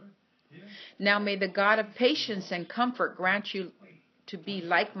 Now may the God of patience and comfort grant you to be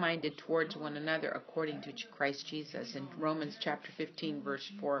like-minded towards one another according to Christ Jesus. In Romans chapter 15, verse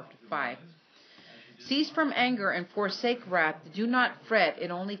 4 to 5. Cease from anger and forsake wrath. Do not fret, it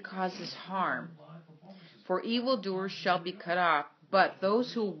only causes harm. For evildoers shall be cut off, but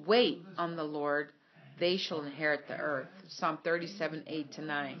those who wait on the Lord, they shall inherit the earth. Psalm 37, 8 to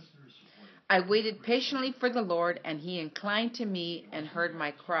 9. I waited patiently for the Lord, and He inclined to me and heard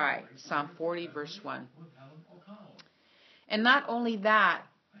my cry. Psalm 40, verse 1. And not only that,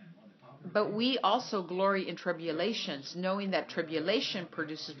 but we also glory in tribulations, knowing that tribulation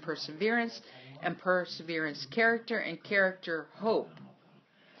produces perseverance, and perseverance character, and character hope.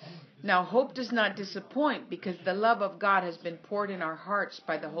 Now hope does not disappoint, because the love of God has been poured in our hearts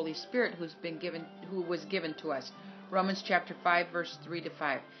by the Holy Spirit who was given to us. Romans chapter 5, verse 3 to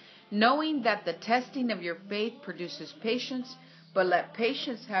 5. Knowing that the testing of your faith produces patience, but let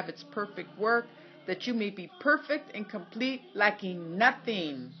patience have its perfect work, that you may be perfect and complete, lacking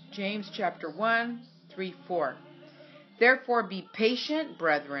nothing. James chapter 1, 3, 4. Therefore be patient,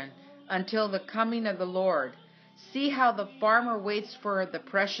 brethren, until the coming of the Lord. See how the farmer waits for the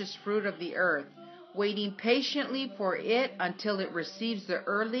precious fruit of the earth, waiting patiently for it until it receives the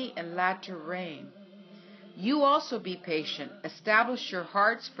early and latter rain. You also be patient. Establish your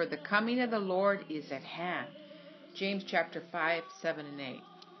hearts, for the coming of the Lord is at hand. James chapter 5, 7, and 8.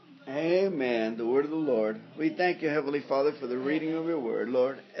 Amen. The word of the Lord. We thank you, Heavenly Father, for the reading of your word,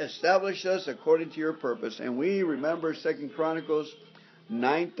 Lord. Establish us according to your purpose. And we remember 2 Chronicles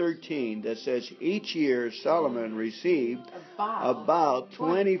 9:13 that says each year Solomon received about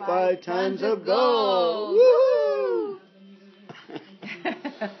 25 tons of gold. Woo!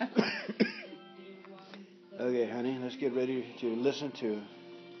 get ready to listen to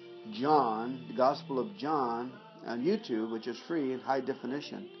John, the Gospel of John, on YouTube, which is free in high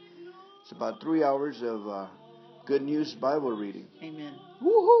definition. It's about 3 hours of good news Bible reading. Amen.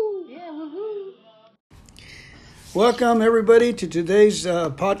 Woohoo! Yeah, woohoo! Welcome, everybody, to today's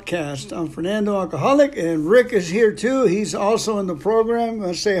podcast. I'm Fernando Alcoholic, and Rick is here, too. He's also in the program.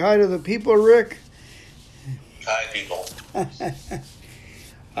 Let's say hi to the people, Rick. Hi, people.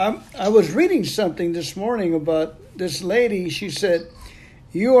 I was reading something this morning about this lady. She said,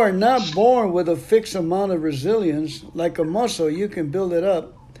 you are not born with a fixed amount of resilience. Like a muscle, you can build it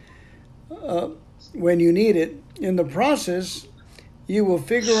up when you need it. In the process, you will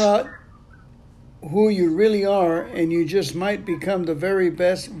figure out who you really are, and you just might become the very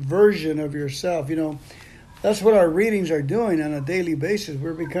best version of yourself. You know, that's what our readings are doing on a daily basis.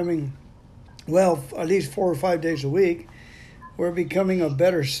 We're becoming, well, at least 4 or 5 days a week, we're becoming a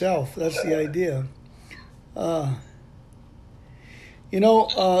better self. That's the idea.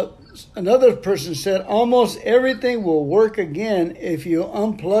 Another person said, almost everything will work again if you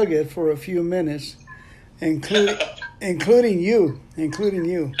unplug it for a few minutes, including you.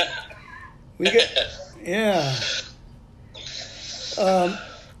 We get, yeah.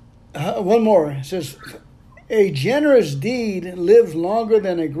 One more. It says, a generous deed lives longer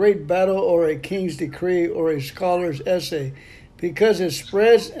than a great battle or a king's decree or a scholar's essay, because it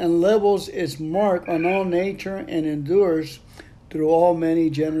spreads and levels its mark on all nature and endures through all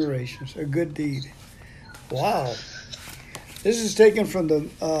many generations. A good deed. Wow. This is taken from the,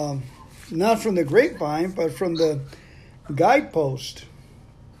 not from the grapevine, but from the guidepost.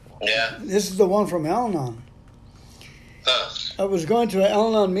 Yeah. This is the one from Al-Anon. Huh. I was going to an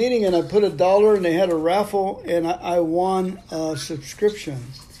Al-Anon meeting, and I put $1, and they had a raffle, and I won a subscription.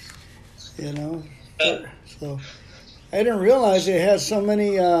 You know, so I didn't realize they had so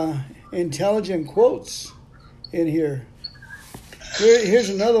many intelligent quotes in here. Here's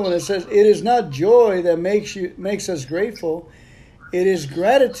another one that says, "It is not joy that makes us grateful; it is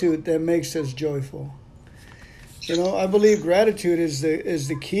gratitude that makes us joyful." You know, I believe gratitude is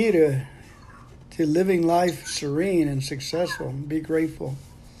the key to living life serene and successful. Be grateful.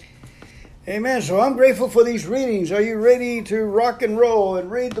 Amen. So I'm grateful for these readings. Are you ready to rock and roll and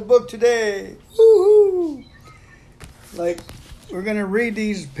read the book today? Woohoo! Like, we're going to read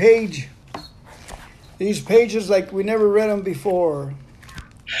these pages like we never read them before.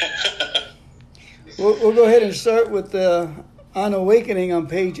 We'll go ahead and start with On Awakening on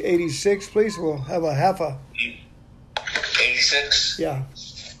page 86, please. We'll have a half a... 86? Yeah.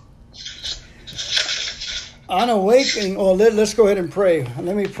 On Awakening, let's go ahead and pray.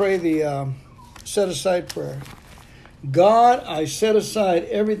 Let me pray the set-aside prayer. God, I set aside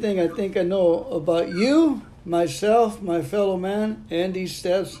everything I think I know about you, myself, my fellow man, and these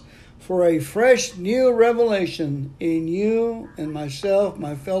steps for a fresh new revelation in you and myself,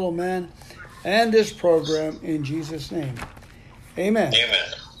 my fellow man, and this program in Jesus' name. Amen. Amen.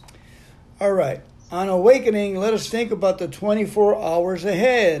 All right. On Awakening, let us think about the 24 hours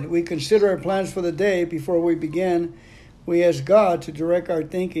ahead. We consider our plans for the day. Before we begin, we ask God to direct our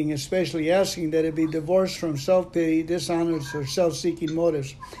thinking, especially asking that it be divorced from self-pity, dishonest, or self-seeking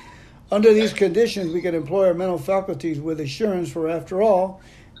motives. Under these conditions, we can employ our mental faculties with assurance, for after all,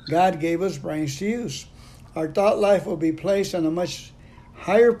 God gave us brains to use. Our thought life will be placed on a much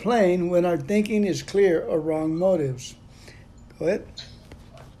higher plane when our thinking is clear of wrong motives. Go ahead.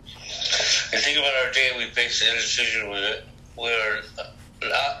 And think about our day. We face an indecision with it.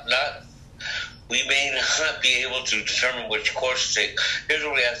 We may not be able to determine which course to take. Here's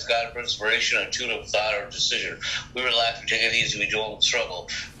where we ask God for inspiration, a tune of thought or decision. We relax, we take it easy, we don't struggle.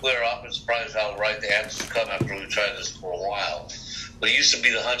 We are often surprised how right the answers come after we've tried this for a while. What used to be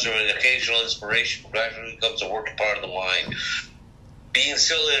the hunch of an occasional inspiration gradually becomes a working part of the mind. Being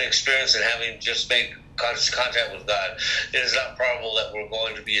still inexperienced and having just made conscious contact with God, it is not probable that we're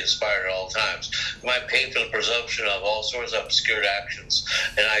going to be inspired at all times. We might pay for the presumption of all sorts of obscured actions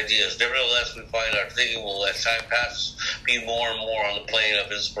and ideas. Nevertheless, we find our thinking will, as time passes, be more and more on the plane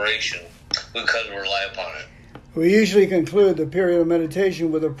of inspiration because we rely upon it. We usually conclude the period of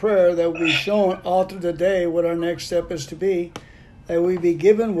meditation with a prayer that will be shown all through the day what our next step is to be, that we be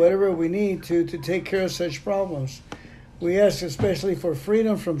given whatever we need to take care of such problems. We ask especially for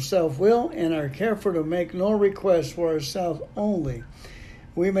freedom from self-will and are careful to make no requests for ourselves only.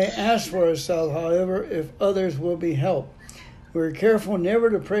 We may ask for ourselves, however, if others will be helped. We are careful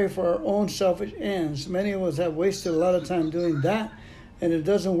never to pray for our own selfish ends. Many of us have wasted a lot of time doing that, and it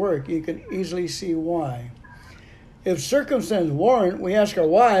doesn't work. You can easily see why. If circumstances warrant, we ask our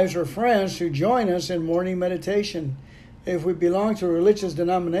wives or friends to join us in morning meditation. If we belong to a religious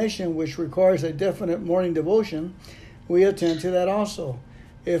denomination which requires a definite morning devotion, we attend to that also.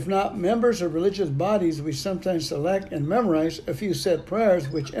 If not members of religious bodies, we sometimes select and memorize a few set prayers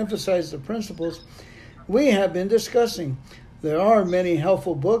which emphasize the principles we have been discussing. There are many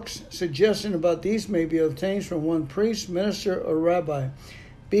helpful books. Suggestions about these may be obtained from one priest, minister, or rabbi.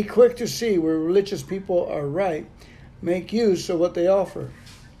 Be quick to see where religious people are right. Make use of what they offer.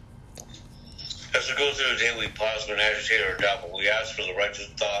 As we go through the day, we pause when agitated or doubtful. We ask for the righteous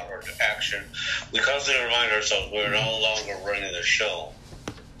thought or action. We constantly remind ourselves we are no longer running the show.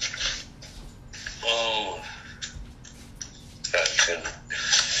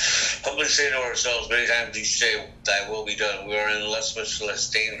 Humbly say to ourselves many times each day, thy will be done. We are in much less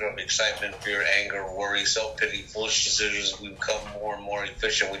danger of excitement, fear, anger, worry, self-pity, foolish decisions. We become more and more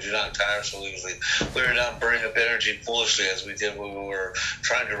efficient. We do not tire so easily. We are not burning up energy foolishly as we did when we were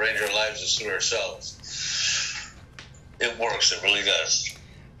trying to arrange our lives to suit ourselves. It works. It really does.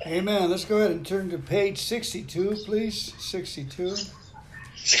 Amen. Let's go ahead and turn to page 62, please. 62.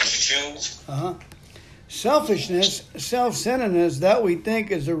 62? Uh-huh. Selfishness, self-centeredness, that we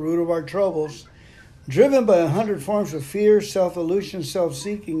think is the root of our troubles. Driven by 100 forms of fear, self-illusion,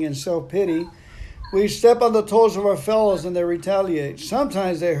 self-seeking, and self-pity, we step on the toes of our fellows and they retaliate.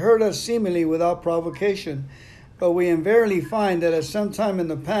 Sometimes they hurt us seemingly without provocation, but we invariably find that at some time in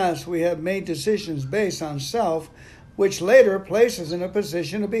the past we have made decisions based on self, which later places us in a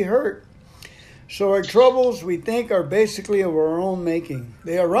position to be hurt. So our troubles, we think, are basically of our own making.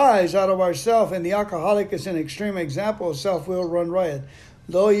 They arise out of ourself, and the alcoholic is an extreme example of self-will run riot,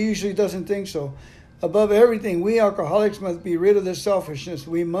 though he usually doesn't think so. Above everything, we alcoholics must be rid of this selfishness.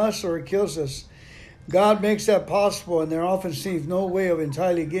 We must, or it kills us. God makes that possible, and there often seems no way of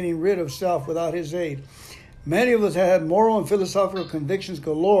entirely getting rid of self without his aid. Many of us have had moral and philosophical convictions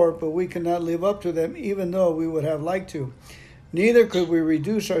galore, but we cannot live up to them even though we would have liked to. Neither could we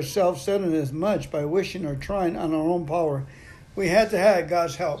reduce our self-centeredness much by wishing or trying on our own power. We had to have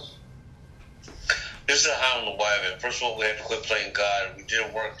God's help. This is how and the why of it. First of all, we had to quit playing God. We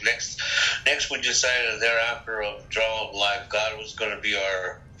didn't work. Next, we decided thereafter of drama of life, God was going to be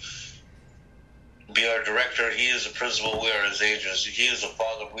our director. He is the principal. We are his agents. He is the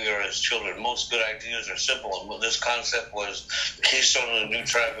father. We are his children. Most good ideas are simple. And this concept was the keystone of the new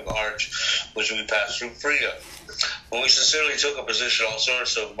traffic arch, which we passed through freedom. When we sincerely took a position, all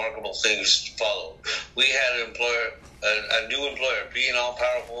sorts of remarkable things followed. We had a new employer, being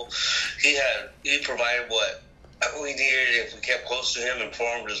all-powerful. He provided what we needed if we kept close to him and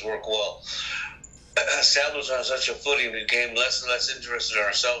performed his work well. Established on such a footing, we became less and less interested in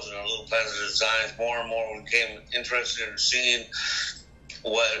ourselves and our little plans and designs. More and more we became interested in seeing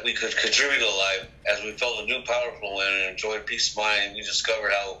what we could contribute to life. As we felt a new power flow in and enjoyed peace of mind, we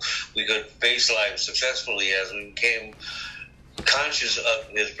discovered how we could face life successfully. As we became conscious of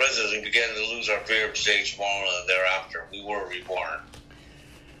his presence, we began to lose our fear of stage tomorrow and thereafter. We were reborn.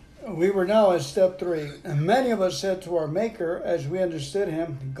 We were now at step 3, and many of us said to our Maker, as we understood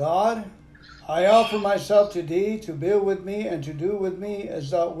him, God, I offer myself to thee to build with me and to do with me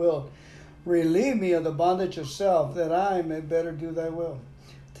as thou wilt. Relieve me of the bondage of self, that I may better do thy will.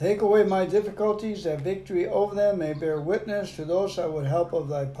 Take away my difficulties, that victory over them may bear witness to those I would help of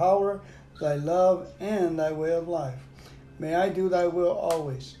thy power, thy love, and thy way of life. May I do thy will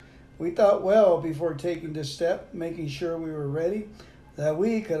always. We thought well before taking this step, making sure we were ready, that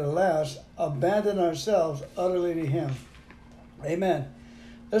we could at last abandon ourselves utterly to him. Amen.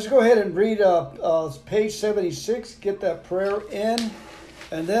 Let's go ahead and read page 76, get that prayer in,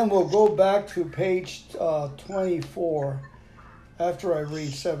 and then we'll go back to page 24 after I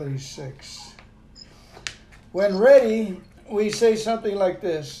read 76. When ready, we say something like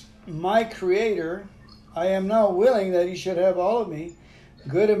this: My Creator, I am now willing that he should have all of me,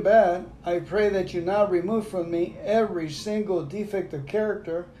 good and bad. I pray that you now remove from me every single defect of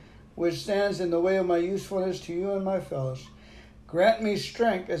character which stands in the way of my usefulness to you and my fellows. Grant me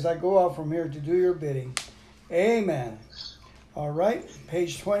strength as I go out from here to do your bidding. Amen. All right,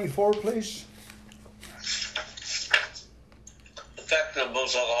 page 24, please. The fact that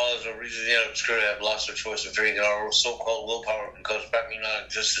most alcoholics are reason the obscurity have lost their choice of drinking. Our so-called willpower becomes practically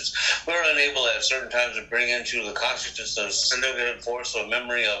non-existence. We are unable at certain times to bring into the consciousness the significant force of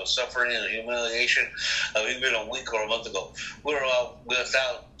memory of suffering and the humiliation of even a week or a month ago. We are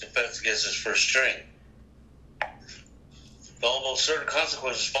without defense against this first string. The almost certain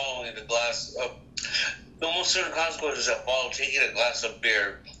consequences that follow taking a glass of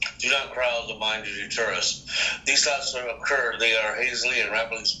beer do not crowd the mind to deter us. These thoughts occur, they are hazily and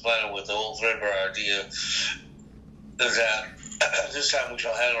rapidly supplanted with the old threadbare idea that this time we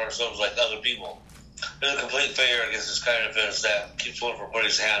shall handle ourselves like other people. There's a complete failure against this kind of defense that keeps one from putting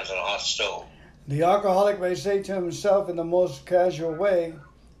his hands on a hot stove. The alcoholic may say to himself in the most casual way,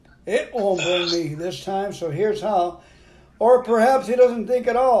 "It won't burn me this time, so here's how." Or perhaps he doesn't think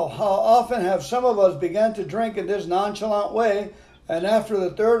at all. How often have some of us begun to drink in this nonchalant way, and after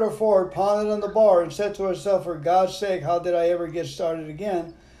the third or fourth, pounded on the bar and said to ourselves, "For God's sake, how did I ever get started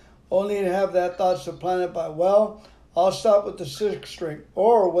again?" Only to have that thought supplanted by, "Well, I'll stop with the sixth drink,"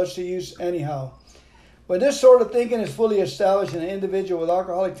 or "What's the use anyhow?" When this sort of thinking is fully established in an individual with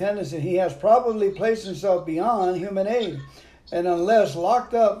alcoholic tendency, he has probably placed himself beyond human aid, and unless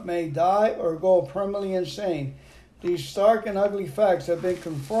locked up, may die or go permanently insane. These stark and ugly facts have been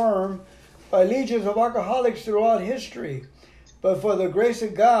confirmed by legions of alcoholics throughout history. But for the grace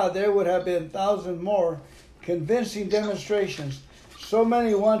of God, there would have been thousands more convincing demonstrations. So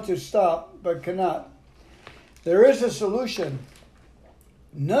many want to stop, but cannot. There is a solution.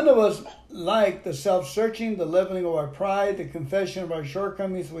 None of us like the self-searching, the leveling of our pride, the confession of our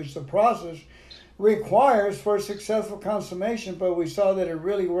shortcomings, which the process requires for successful consummation, but we saw that it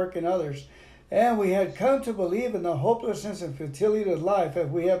really worked in others. And we had come to believe in the hopelessness and futility of life as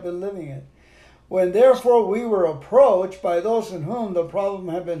we have been living it. When therefore we were approached by those in whom the problem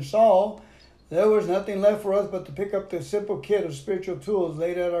had been solved, there was nothing left for us but to pick up the simple kit of spiritual tools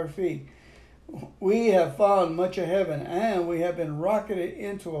laid at our feet. We have found much of heaven, and we have been rocketed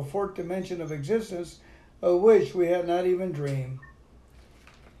into a fourth dimension of existence of which we had not even dreamed.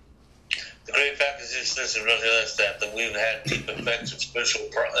 The great fact is this, and really that's that we've had deep effects of spiritual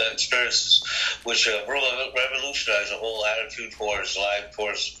experiences which revolutionize the whole attitude towards life,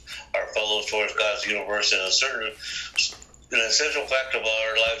 towards our fellows, towards God's universe, and an essential fact of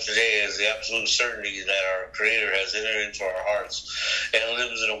our lives today is the absolute certainty that our Creator has entered into our hearts and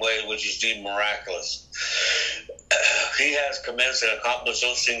lives in a way which is deemed miraculous. He has commenced and accomplished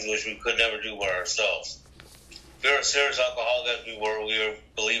those things which we could never do by ourselves. If we were a serious alcoholic as we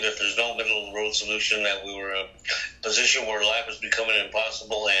believe that there's no middle of the road solution, that we were in a position where life was becoming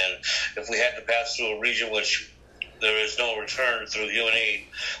impossible, and if we had to pass through a region which there is no return through human aid,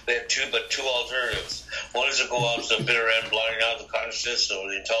 we had two alternatives. One is to go out to the bitter end, blotting out the consciousness of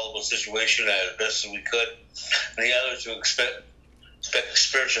the intolerable situation as best as we could, and the other to expect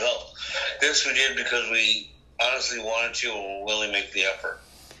spiritual help. This we did because we honestly wanted to or were willing to make the effort.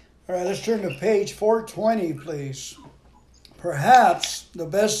 All right, let's turn to page 420, please. Perhaps the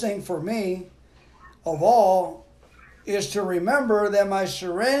best thing for me of all is to remember that my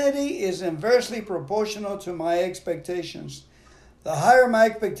serenity is inversely proportional to my expectations. The higher my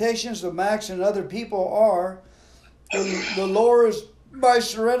expectations of Max and other people are, the lower is my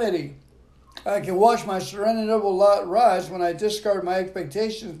serenity. I can watch my serenity level rise when I discard my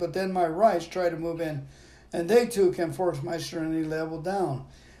expectations, but then my rights try to move in, and they too can force my serenity level down.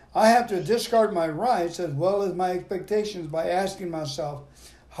 I have to discard my rights as well as my expectations by asking myself,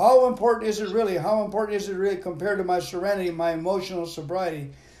 how important is it really? How important is it really compared to my serenity, my emotional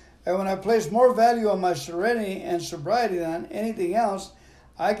sobriety? And when I place more value on my serenity and sobriety than anything else,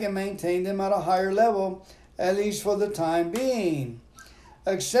 I can maintain them at a higher level, at least for the time being.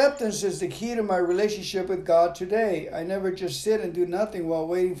 Acceptance is the key to my relationship with God today. I never just sit and do nothing while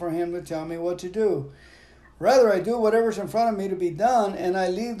waiting for Him to tell me what to do. Rather, I do whatever's in front of me to be done, and I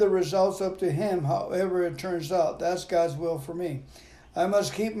leave the results up to Him, however it turns out. That's God's will for me. I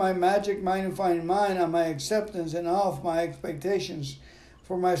must keep my magic magnifying mind on my acceptance and off my expectations,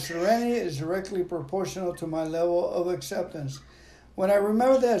 for my serenity is directly proportional to my level of acceptance. When I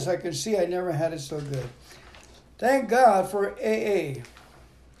remember this, I can see I never had it so good. Thank God for AA.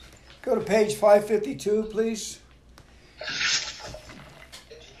 Go to page 552, please.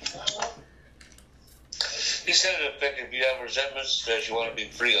 He said, in effect, if you have resentments that you want to be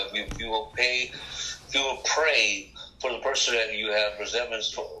free of, you will pray for the person that you have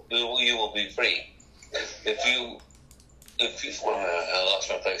resentments for, you will be free. If you I lost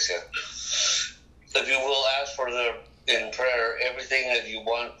my place here. If you will ask for in prayer everything that you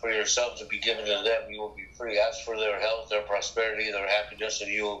want for yourself to be given to them, you will be free. Ask for their health, their prosperity, their happiness,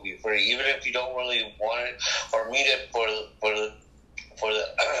 and you will be free. Even if you don't really want it or need it for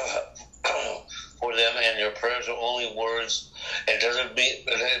them, and your prayers are only words, and doesn't mean.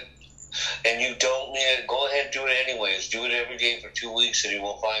 And you don't mean it, go ahead and do it anyways. Do it every day for 2 weeks, and you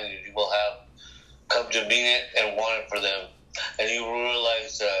will find that you will have come to mean it and want it for them. And you will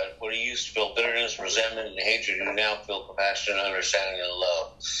realize that where you used to feel bitterness, resentment, and hatred, you now feel compassion, understanding, and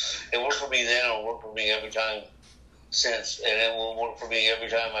love. It worked for me then, it'll work for me every time since, and it will work for me every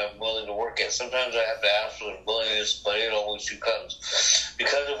time I'm willing to work it. Sometimes I have to ask for the willingness, but it always comes.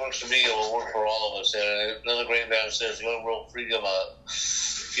 Because it works for me, it will work for all of us. And another great man says, the only real freedom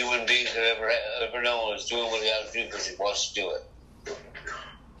human being could ever know is doing what he has to do because he wants to do it.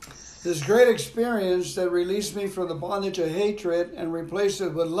 This great experience that released me from the bondage of hatred and replaced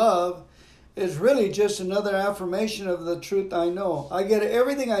it with love is really just another affirmation of the truth I know. I get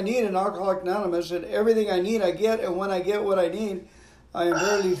everything I need in Alcoholics Anonymous, and everything I need I get, and when I get what I need, I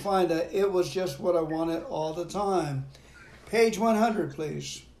invariably find that it was just what I wanted all the time. Page 100,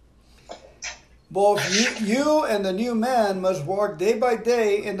 please. Both you and the new man must walk day by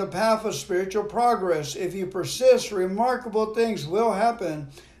day in the path of spiritual progress. If you persist, remarkable things will happen.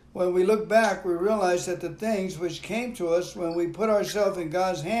 When we look back, we realize that the things which came to us when we put ourselves in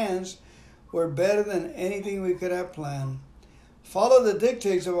God's hands were better than anything we could have planned. Follow the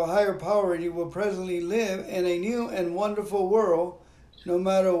dictates of a higher power, and you will presently live in a new and wonderful world, no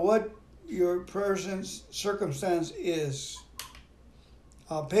matter what your present circumstance is.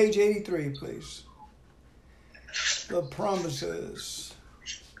 Page 83, please. The promises.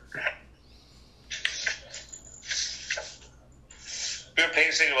 We are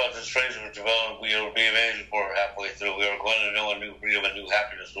pacing about this phrase of development. We will be amazed before halfway through. We are going to know a new freedom, a new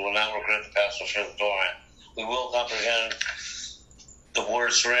happiness. We will not regret the past or share the torrent. We will comprehend the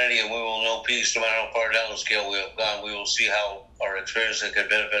word serenity, and we will know peace no matter how far down the scale we have gone. We will see how our experience can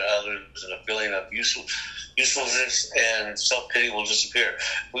benefit others, and a feeling of uselessness and self-pity will disappear.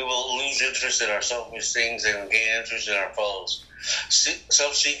 We will lose interest in our selfish things and gain interest in our fellows.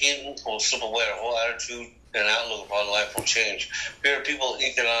 Self-seeking will slip away. Our whole attitude and outlook upon life will change. Fear of people,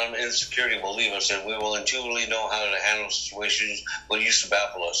 economic insecurity will leave us, and we will intuitively know how to handle situations that used to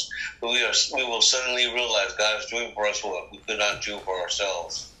baffle us. We will suddenly realize God is doing for us what we could not do for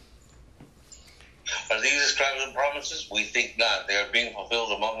ourselves. Are these described in promises? We think not. They are being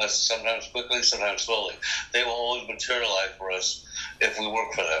fulfilled among us, sometimes quickly, sometimes slowly. They will always materialize for us if we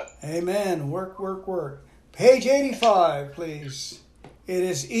work for them. Amen. Work, work, work. Page 85, please. It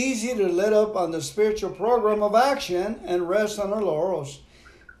is easy to let up on the spiritual program of action and rest on our laurels.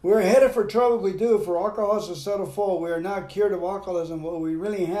 We are headed for trouble we do, for alcohol is a subtle foe. We are not cured of alcoholism. What we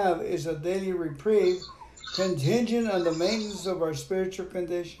really have is a daily reprieve contingent on the maintenance of our spiritual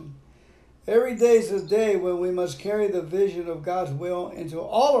condition. Every day is a day when we must carry the vision of God's will into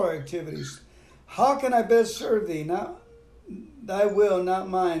all our activities. How can I best serve thee? Not thy will, not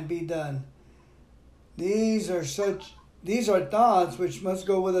mine, be done. These are thoughts which must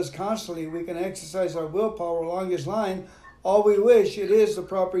go with us constantly. We can exercise our willpower along this line all we wish. It is the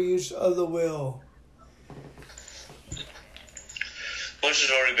proper use of the will. Much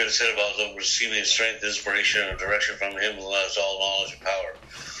has already been said about them receiving strength, inspiration, and direction from Him who has all knowledge and power.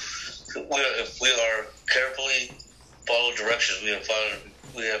 If we are carefully follow directions,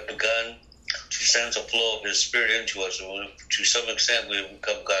 we have begun to sense a flow of His Spirit into us. And to some extent, we have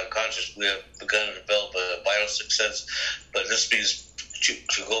become God conscious. We have begun to develop a vital sixth sense, but this means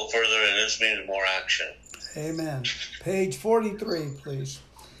to go further, and this means more action. Amen. Page 43, please.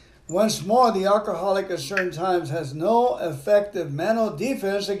 Once more, the alcoholic at certain times has no effective mental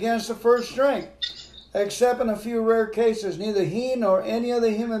defense against the first drink. Except in a few rare cases, neither he nor any other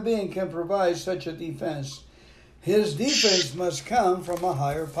human being can provide such a defense. His defense must come from a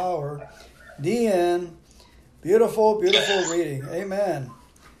higher power. The end. Beautiful, beautiful reading. Amen.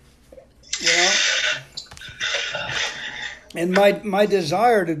 You know, and my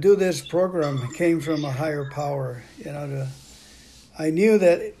desire to do this program came from a higher power. You know, I knew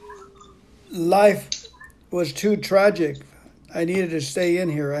that life was too tragic. I needed to stay in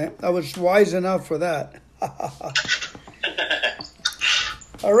here. I was wise enough for that.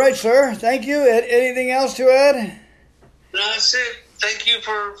 All right, sir. Thank you. Anything else to add? No, that's it. Thank you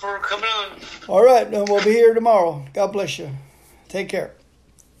for coming on. All right. Then we'll be here tomorrow. God bless you. Take care.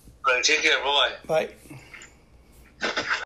 All right. Take care. Bye-bye. Bye.